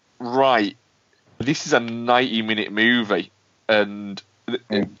 right, this is a 90-minute movie, and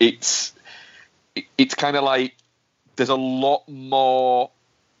it's kind of like there's a lot more,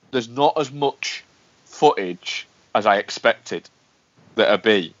 there's not as much footage as I expected there to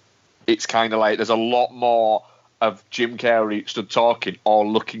be. It's kind of like there's a lot more of Jim Carrey stood talking or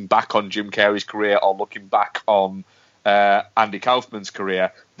looking back on Jim Carrey's career or looking back on Andy Kaufman's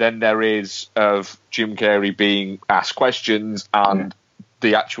career than there is of Jim Carrey being asked questions and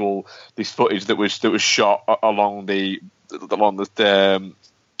the actual this footage that was shot along the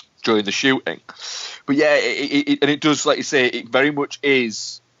during the shooting. But yeah, it does, like you say, it very much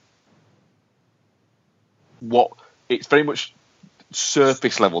is it's very much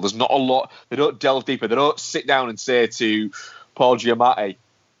surface level. There's not a lot. They don't delve deeper. They don't sit down and say to Paul Giamatti,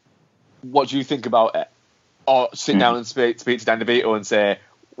 "What do you think about it?" Or sit down and speak to Dan DeVito and say,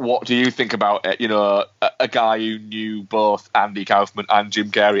 "What do you think about it?" A guy who knew both Andy Kaufman and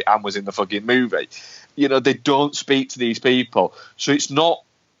Jim Carrey and was in the fucking movie. They don't speak to these people, so it's not.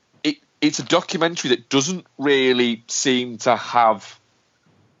 It's a documentary that doesn't really seem to have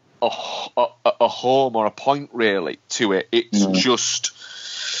a home or a point really to it. It's just.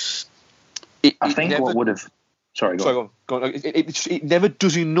 I think what would have. Sorry, go on. It never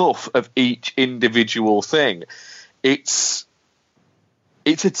does enough of each individual thing. It's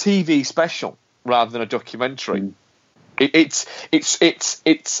a TV special rather than a documentary. It's a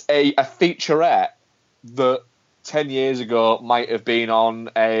featurette that 10 years ago might have been on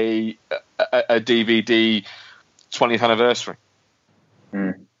a DVD 20th anniversary.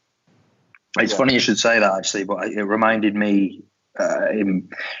 It's funny you should say that, actually, but it reminded me. It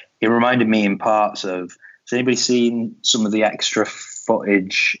reminded me in parts of. Has anybody seen some of the extra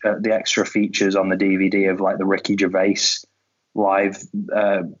footage, the extra features on the DVD of like the Ricky Gervais live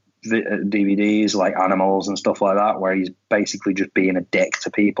DVDs, like Animals and stuff like that, where he's basically just being a dick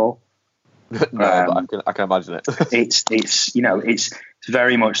to people? No, but I can imagine it. it's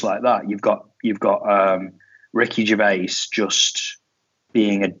very much like that. You've got Ricky Gervais just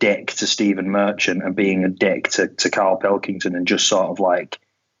being a dick to Stephen Merchant and being a dick to Carl Pilkington, and just sort of like,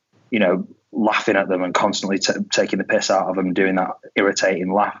 laughing at them and constantly taking the piss out of them, doing that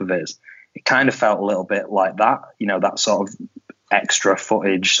irritating laugh of his. It kind of felt a little bit like that, that sort of extra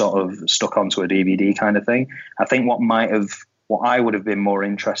footage sort of stuck onto a DVD kind of thing. I think what I would have been more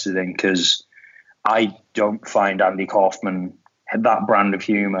interested in, because I don't find Andy Kaufman, that brand of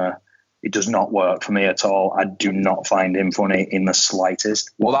humor, it does not work for me at all. I do not find him funny in the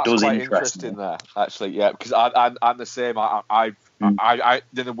slightest. Well, that's quite interesting there, actually, yeah, because I'm the same. Then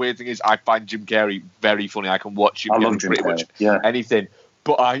the weird thing is, I find Jim Carrey very funny. I can watch him in pretty much anything.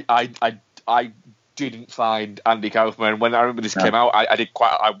 But I didn't find Andy Kaufman. When I remember this came out, I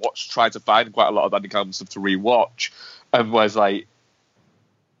tried to find quite a lot of Andy Kaufman stuff to rewatch, and was like,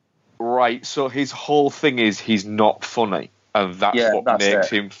 right, so his whole thing is he's not funny, and that's what makes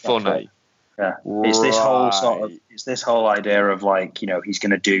him funny. Yeah, it's this whole idea of like, he's going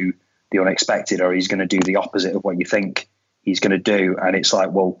to do the unexpected, or he's going to do the opposite of what you think he's going to do, and it's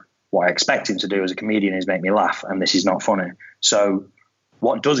like, well, what I expect him to do as a comedian is make me laugh, and this is not funny. So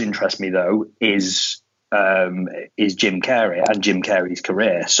what does interest me though is Jim Carrey and Jim Carrey's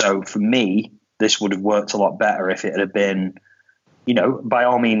career. So for me, this would have worked a lot better if it had been, by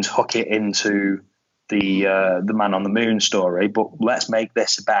all means, hook it into the Man on the Moon story, but let's make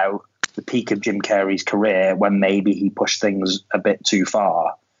this about the peak of Jim Carrey's career, when maybe he pushed things a bit too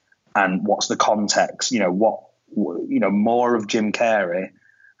far, and what's the context? More of Jim Carrey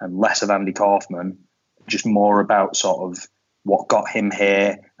and less of Andy Kaufman, just more about sort of what got him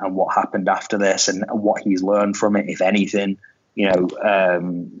here and what happened after this, and what he's learned from it, if anything.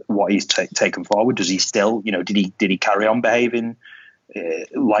 What he's taken forward. Does he still, did he carry on behaving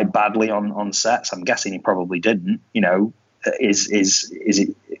like badly on sets? I'm guessing he probably didn't. Is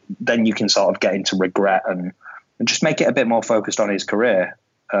it? Then you can sort of get into regret and just make it a bit more focused on his career.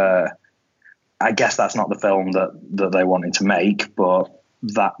 I guess that's not the film that they wanted to make, but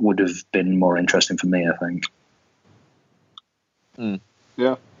that would have been more interesting for me, I think.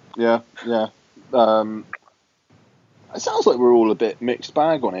 Yeah. It sounds like we're all a bit mixed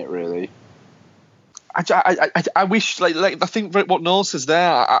bag on it, really. I wish, like I think what Noel says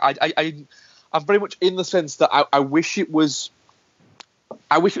there, I'm very much in the sense that I wish it was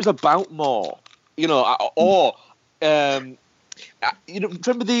about more, or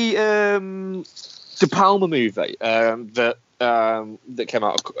remember the De Palma movie that came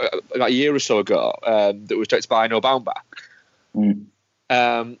out about a year or so ago, that was directed by Noah Baumbach,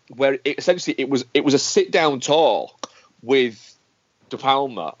 where it was a sit down talk with De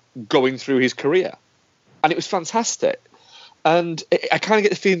Palma going through his career, and it was fantastic. And I kind of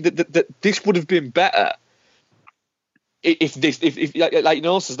get the feeling that this would have been better if like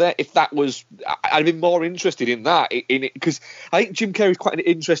Noel says there, if that was, I'd been more interested in that, in it, because I think Jim Carrey's quite an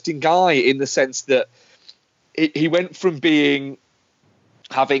interesting guy in the sense that he went from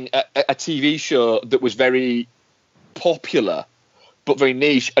having a TV show that was very popular but very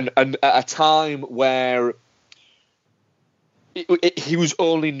niche, and at a time where he was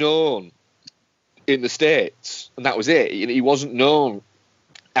only known in the States, and that was it. He wasn't known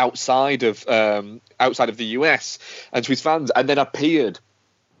outside of the US and to his fans, and then appeared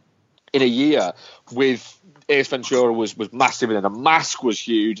in a year with Ace Ventura was massive, and then The Mask was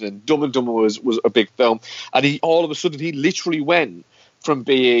huge, and then Dumb and Dumber was a big film, and he all of a sudden he literally went from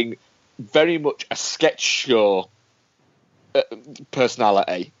being very much a sketch show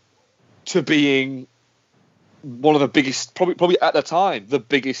personality to being one of the biggest, probably at the time, the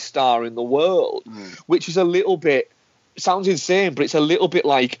biggest star in the world, which is a little bit, sounds insane, but it's a little bit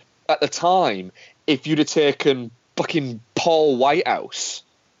like, at the time, if you'd have taken fucking Paul Whitehouse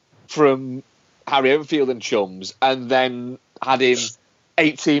from Harry Enfield and Chums and then had him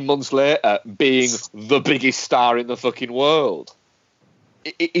 18 months later being the biggest star in the fucking world.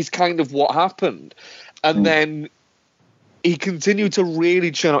 It is kind of what happened. And then he continued to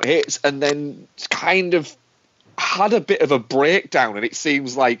really churn out hits and then kind of had a bit of a breakdown, and it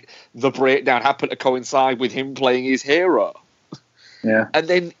seems like the breakdown happened to coincide with him playing his hero. Yeah. And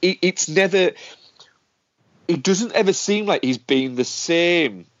then it doesn't ever seem like he's been the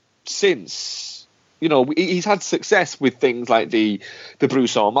same since. You know, he's had success with things like the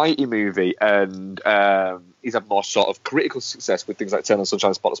Bruce Almighty movie, and he's had more sort of critical success with things like Eternal Sunshine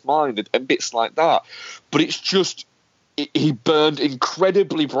of the Spotless Mind and bits like that. But it's just, he burned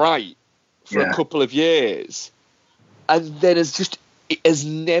incredibly bright for a couple of years, and then it has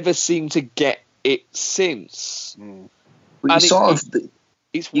never seemed to get it since. But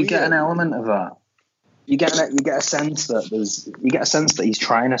It's you weird. get an element of that. You get a sense that he's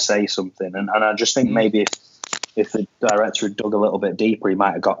trying to say something, and I just think maybe if the director had dug a little bit deeper, he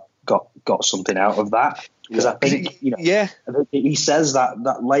might have got something out of that. Because I think he says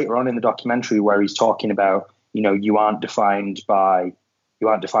that later on in the documentary where he's talking about, you know, you aren't defined by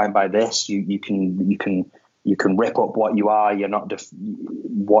this. You can rip up what you are. You're not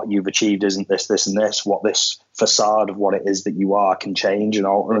what you've achieved isn't this, and this. What this facade of what it is that you are can change and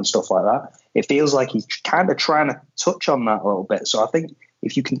alter and stuff like that. It feels like he's kind of trying to touch on that a little bit. So I think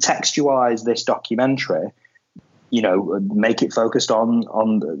if you contextualize this documentary, you know, make it focused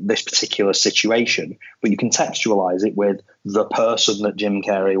on this particular situation, but you contextualize it with the person that Jim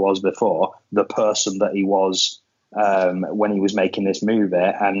Carrey was before, the person that he was when he was making this movie,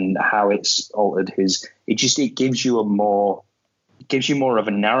 and how it's altered his. It gives you more of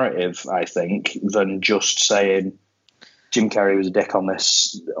a narrative, I think, than just saying Jim Carrey was a dick on the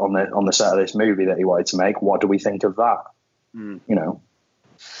set of this movie that he wanted to make. What do we think of that? You know.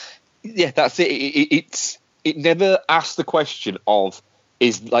 Yeah, that's it. It never asked the question of,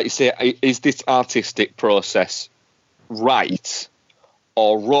 is this artistic process right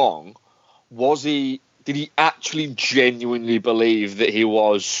or wrong? Did he actually genuinely believe that he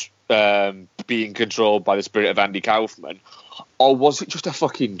was being controlled by the spirit of Andy Kaufman, or was it just a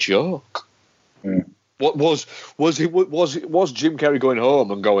fucking joke? What was Jim Carrey going home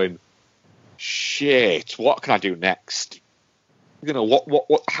and going, shit, what can I do next? You know,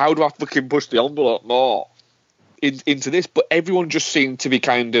 what how do I fucking push the envelope more into this? But everyone just seemed to be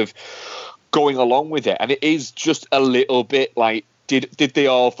kind of going along with it, and it is just a little bit like, did they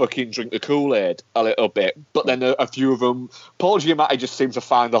all fucking drink the Kool-Aid a little bit? But then a few of them, Paul Giamatti just seemed to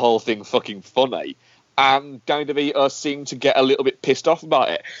find the whole thing fucking funny, and Danny DeVito seemed to get a little bit pissed off about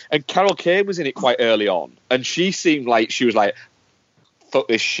it. And Carol Kane was in it quite early on, and she seemed like she was like, fuck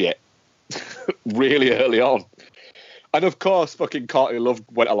this shit, really early on. And of course, fucking Courtney Love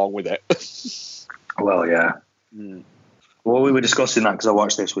went along with it. Well, yeah. Well, we were discussing that because I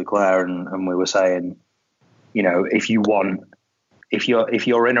watched this with Claire, and we were saying, you know, if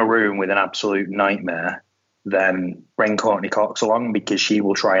you're in a room with an absolute nightmare, then bring Courtney Cox along, because she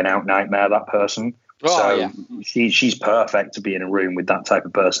will try and out nightmare that person. She's perfect to be in a room with that type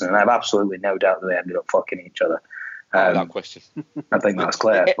of person, and I have absolutely no doubt that they ended up fucking each other. Without question. I think that's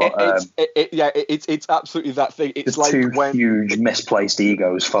clear. It's absolutely that thing. It's like two huge misplaced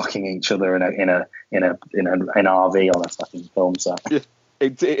egos fucking each other in an RV on a fucking film set. Yeah.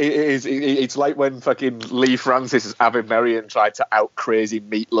 It is. It's like when fucking Lee Francis as Ave Marian tried to out crazy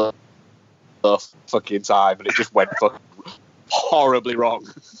Meatloaf fucking time, and it just went fucking horribly wrong.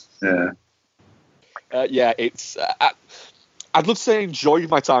 Yeah. It's. I'd love to say I enjoyed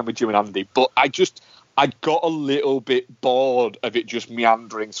my time with Jim and Andy, but I got a little bit bored of it just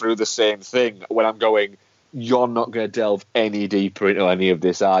meandering through the same thing when I'm going, you're not going to delve any deeper into any of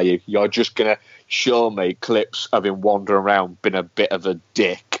this, are you? You're just going to show me clips of him wandering around being a bit of a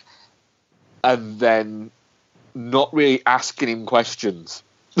dick and then not really asking him questions.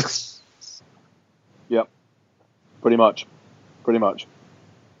 Yep. Pretty much.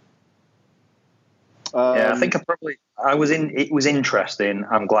 I think it was interesting.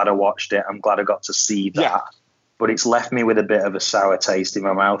 I'm glad I watched it. I'm glad I got to see that. Yeah. But it's left me with a bit of a sour taste in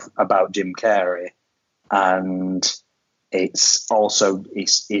my mouth about Jim Carrey. And it's also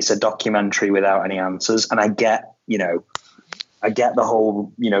it's a documentary without any answers. And I get the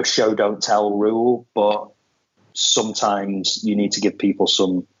whole, show don't tell rule, but sometimes you need to give people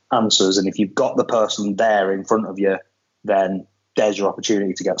some answers. And if you've got the person there in front of you, then there's your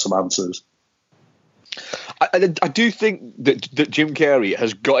opportunity to get some answers. I do think that Jim Carrey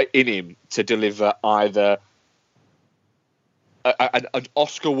has got it in him to deliver either an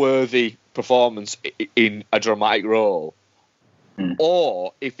Oscar-worthy performance in a dramatic role,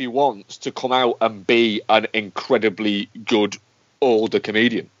 or if he wants to come out and be an incredibly good older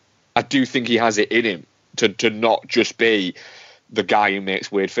comedian. I do think he has it in him to not just be the guy who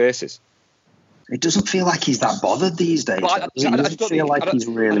makes weird faces. It doesn't feel like he's that bothered these days. I don't feel like he's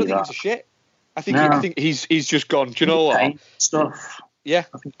really that. I don't think he's a shit. I think he's just gone. Do you know what? Stuff. Yeah.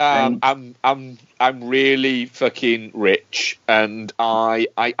 I'm really fucking rich, and I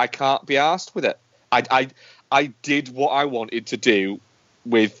can't be arsed with it. I did what I wanted to do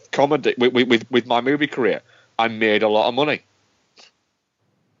with comedy, with my movie career. I made a lot of money.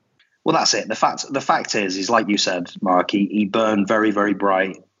 Well, that's it. The fact is like you said, Mark, he burned very, very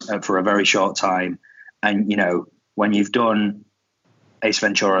bright for a very short time. And, when you've done Ace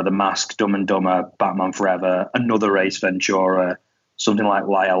Ventura, The Mask, Dumb and Dumber, Batman Forever, another Ace Ventura, something like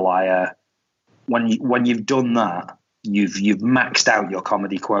Liar Liar, when you've done that, you've maxed out your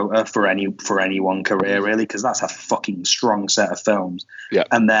comedy quota for any one career, really, because that's a fucking strong set of films. Yeah.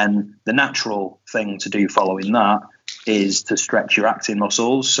 And then the natural thing to do following that is to stretch your acting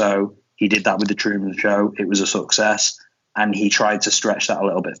muscles. So he did that with The Truman Show. It was a success. And he tried to stretch that a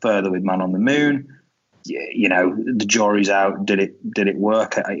little bit further with Man on the Moon. The jury's out. Did it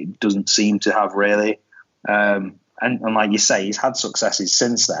work? It doesn't seem to have, really. And like you say, he's had successes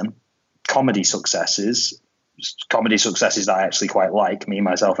since then. Comedy successes that I actually quite like, Me,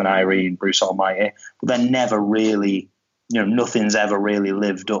 Myself and Irene, Bruce Almighty. But they're never really, nothing's ever really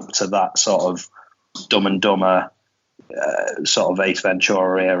lived up to that sort of Dumb and Dumber, sort of Ace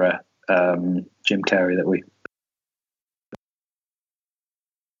Ventura era Jim Carrey that we.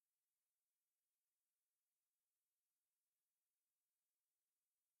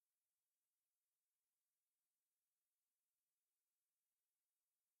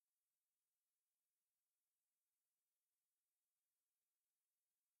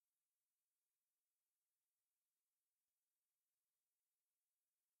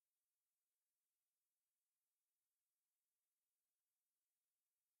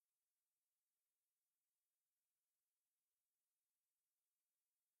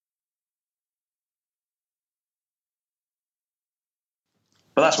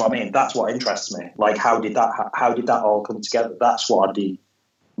 But that's what I mean. That's what interests me. Like, how did that all come together? That's what I'd be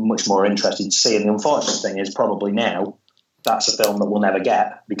much more interested to see. And the unfortunate thing is, probably now, that's a film that we'll never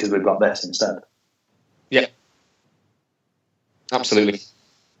get because we've got this instead. Yeah, absolutely.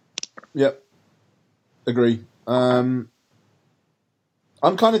 Yep, agree. I'm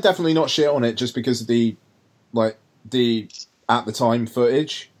kind of definitely not shit on it just because of the at the time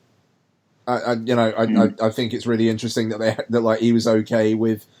footage. I think it's really interesting that he was okay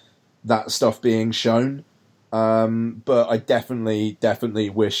with that stuff being shown. But I definitely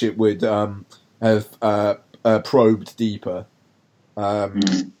wish it would have probed deeper. I'm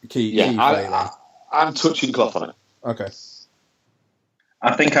touching cloth on it. Okay.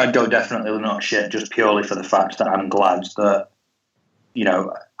 I think I'd go definitely not shit just purely for the fact that I'm glad that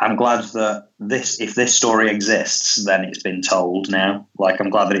if this story exists, then it's been told now. Like, I'm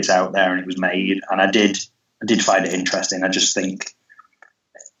glad that it's out there and it was made, and I did find it interesting. I just think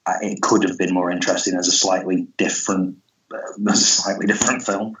it could have been more interesting as a slightly different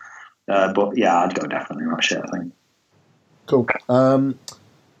film. But yeah, I'd go definitely not shit, I think. Cool.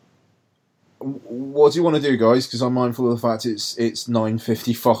 What do you want to do, guys? Because I'm mindful of the fact it's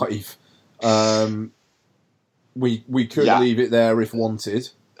 9:55. We could leave it there if wanted.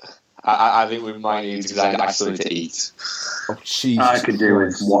 I think we might need to actually to eat. Oh, Jesus I could do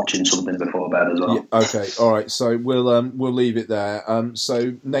with watching something before bed as well. Yeah, okay, all right. So we'll leave it there.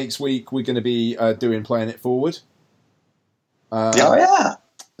 So next week we're going to be doing Playing It Forward. Yeah.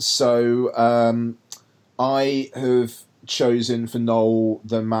 So I have chosen for Noel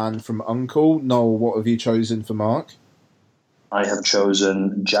The Man from U.N.C.L.E. Noel, what have you chosen for Mark? I have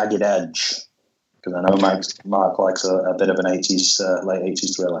chosen Jagged Edge because I know Mark likes a bit of an late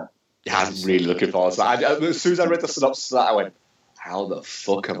 80s thriller. Yeah, I'm really looking forward to that. As soon as I read the synopsis of that, I went, how the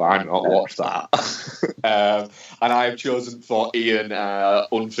fuck have I not watched that? And I have chosen for Ian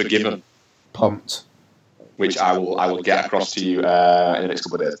Unforgiven. Pumped. Which I will get across to you in the next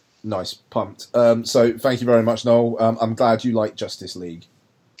couple of days. Nice, pumped. So thank you very much, Noel. I'm glad you like Justice League.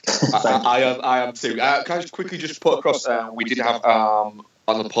 I am too. Can I just quickly put across, we did have...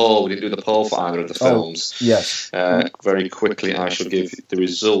 on the poll, we didn't do the poll for either of the films. Yes. Very quickly, I shall give the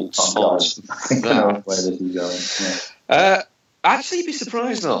results. I think I know where this is going. Yeah. Actually, you'd be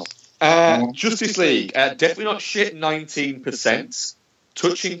surprised now. Justice League, definitely not shit, 19%.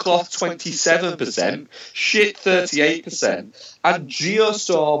 Touching Cloth, 27%. Shit, 38%. And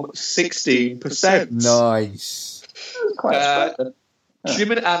Geostorm, 16%. Nice. Quite expected.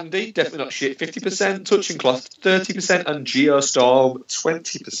 Jim and Andy, definitely not shit, 50%, Touching Cloth, 30%, and Geostorm,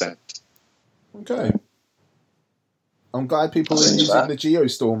 20%. Okay. I'm glad people are using the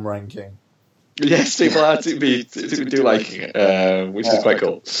Geostorm ranking. Yes, people are to be liking it, which is quite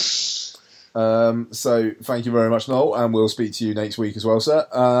cool. So thank you very much, Noel, and we'll speak to you next week as well, sir.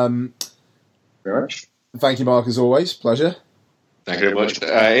 Very much. Thank you, Mark, as always. Pleasure. Thank you very much,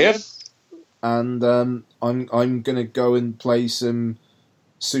 Ian. And I'm gonna go and play some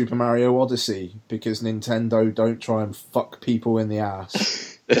Super Mario Odyssey because Nintendo don't try and fuck people in the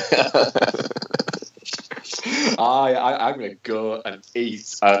ass. I'm going to go and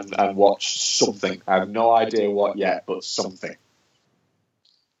eat and watch something. I have no idea what yet, but something.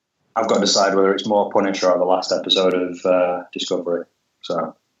 I've got to decide whether it's more Punisher or the last episode of Discovery.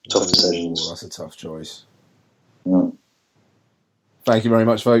 So, tough decisions. That's a tough choice. Mm. Thank you very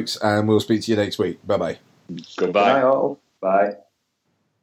much, folks, and we'll speak to you next week. Bye-bye. Goodbye. Bye all. Bye.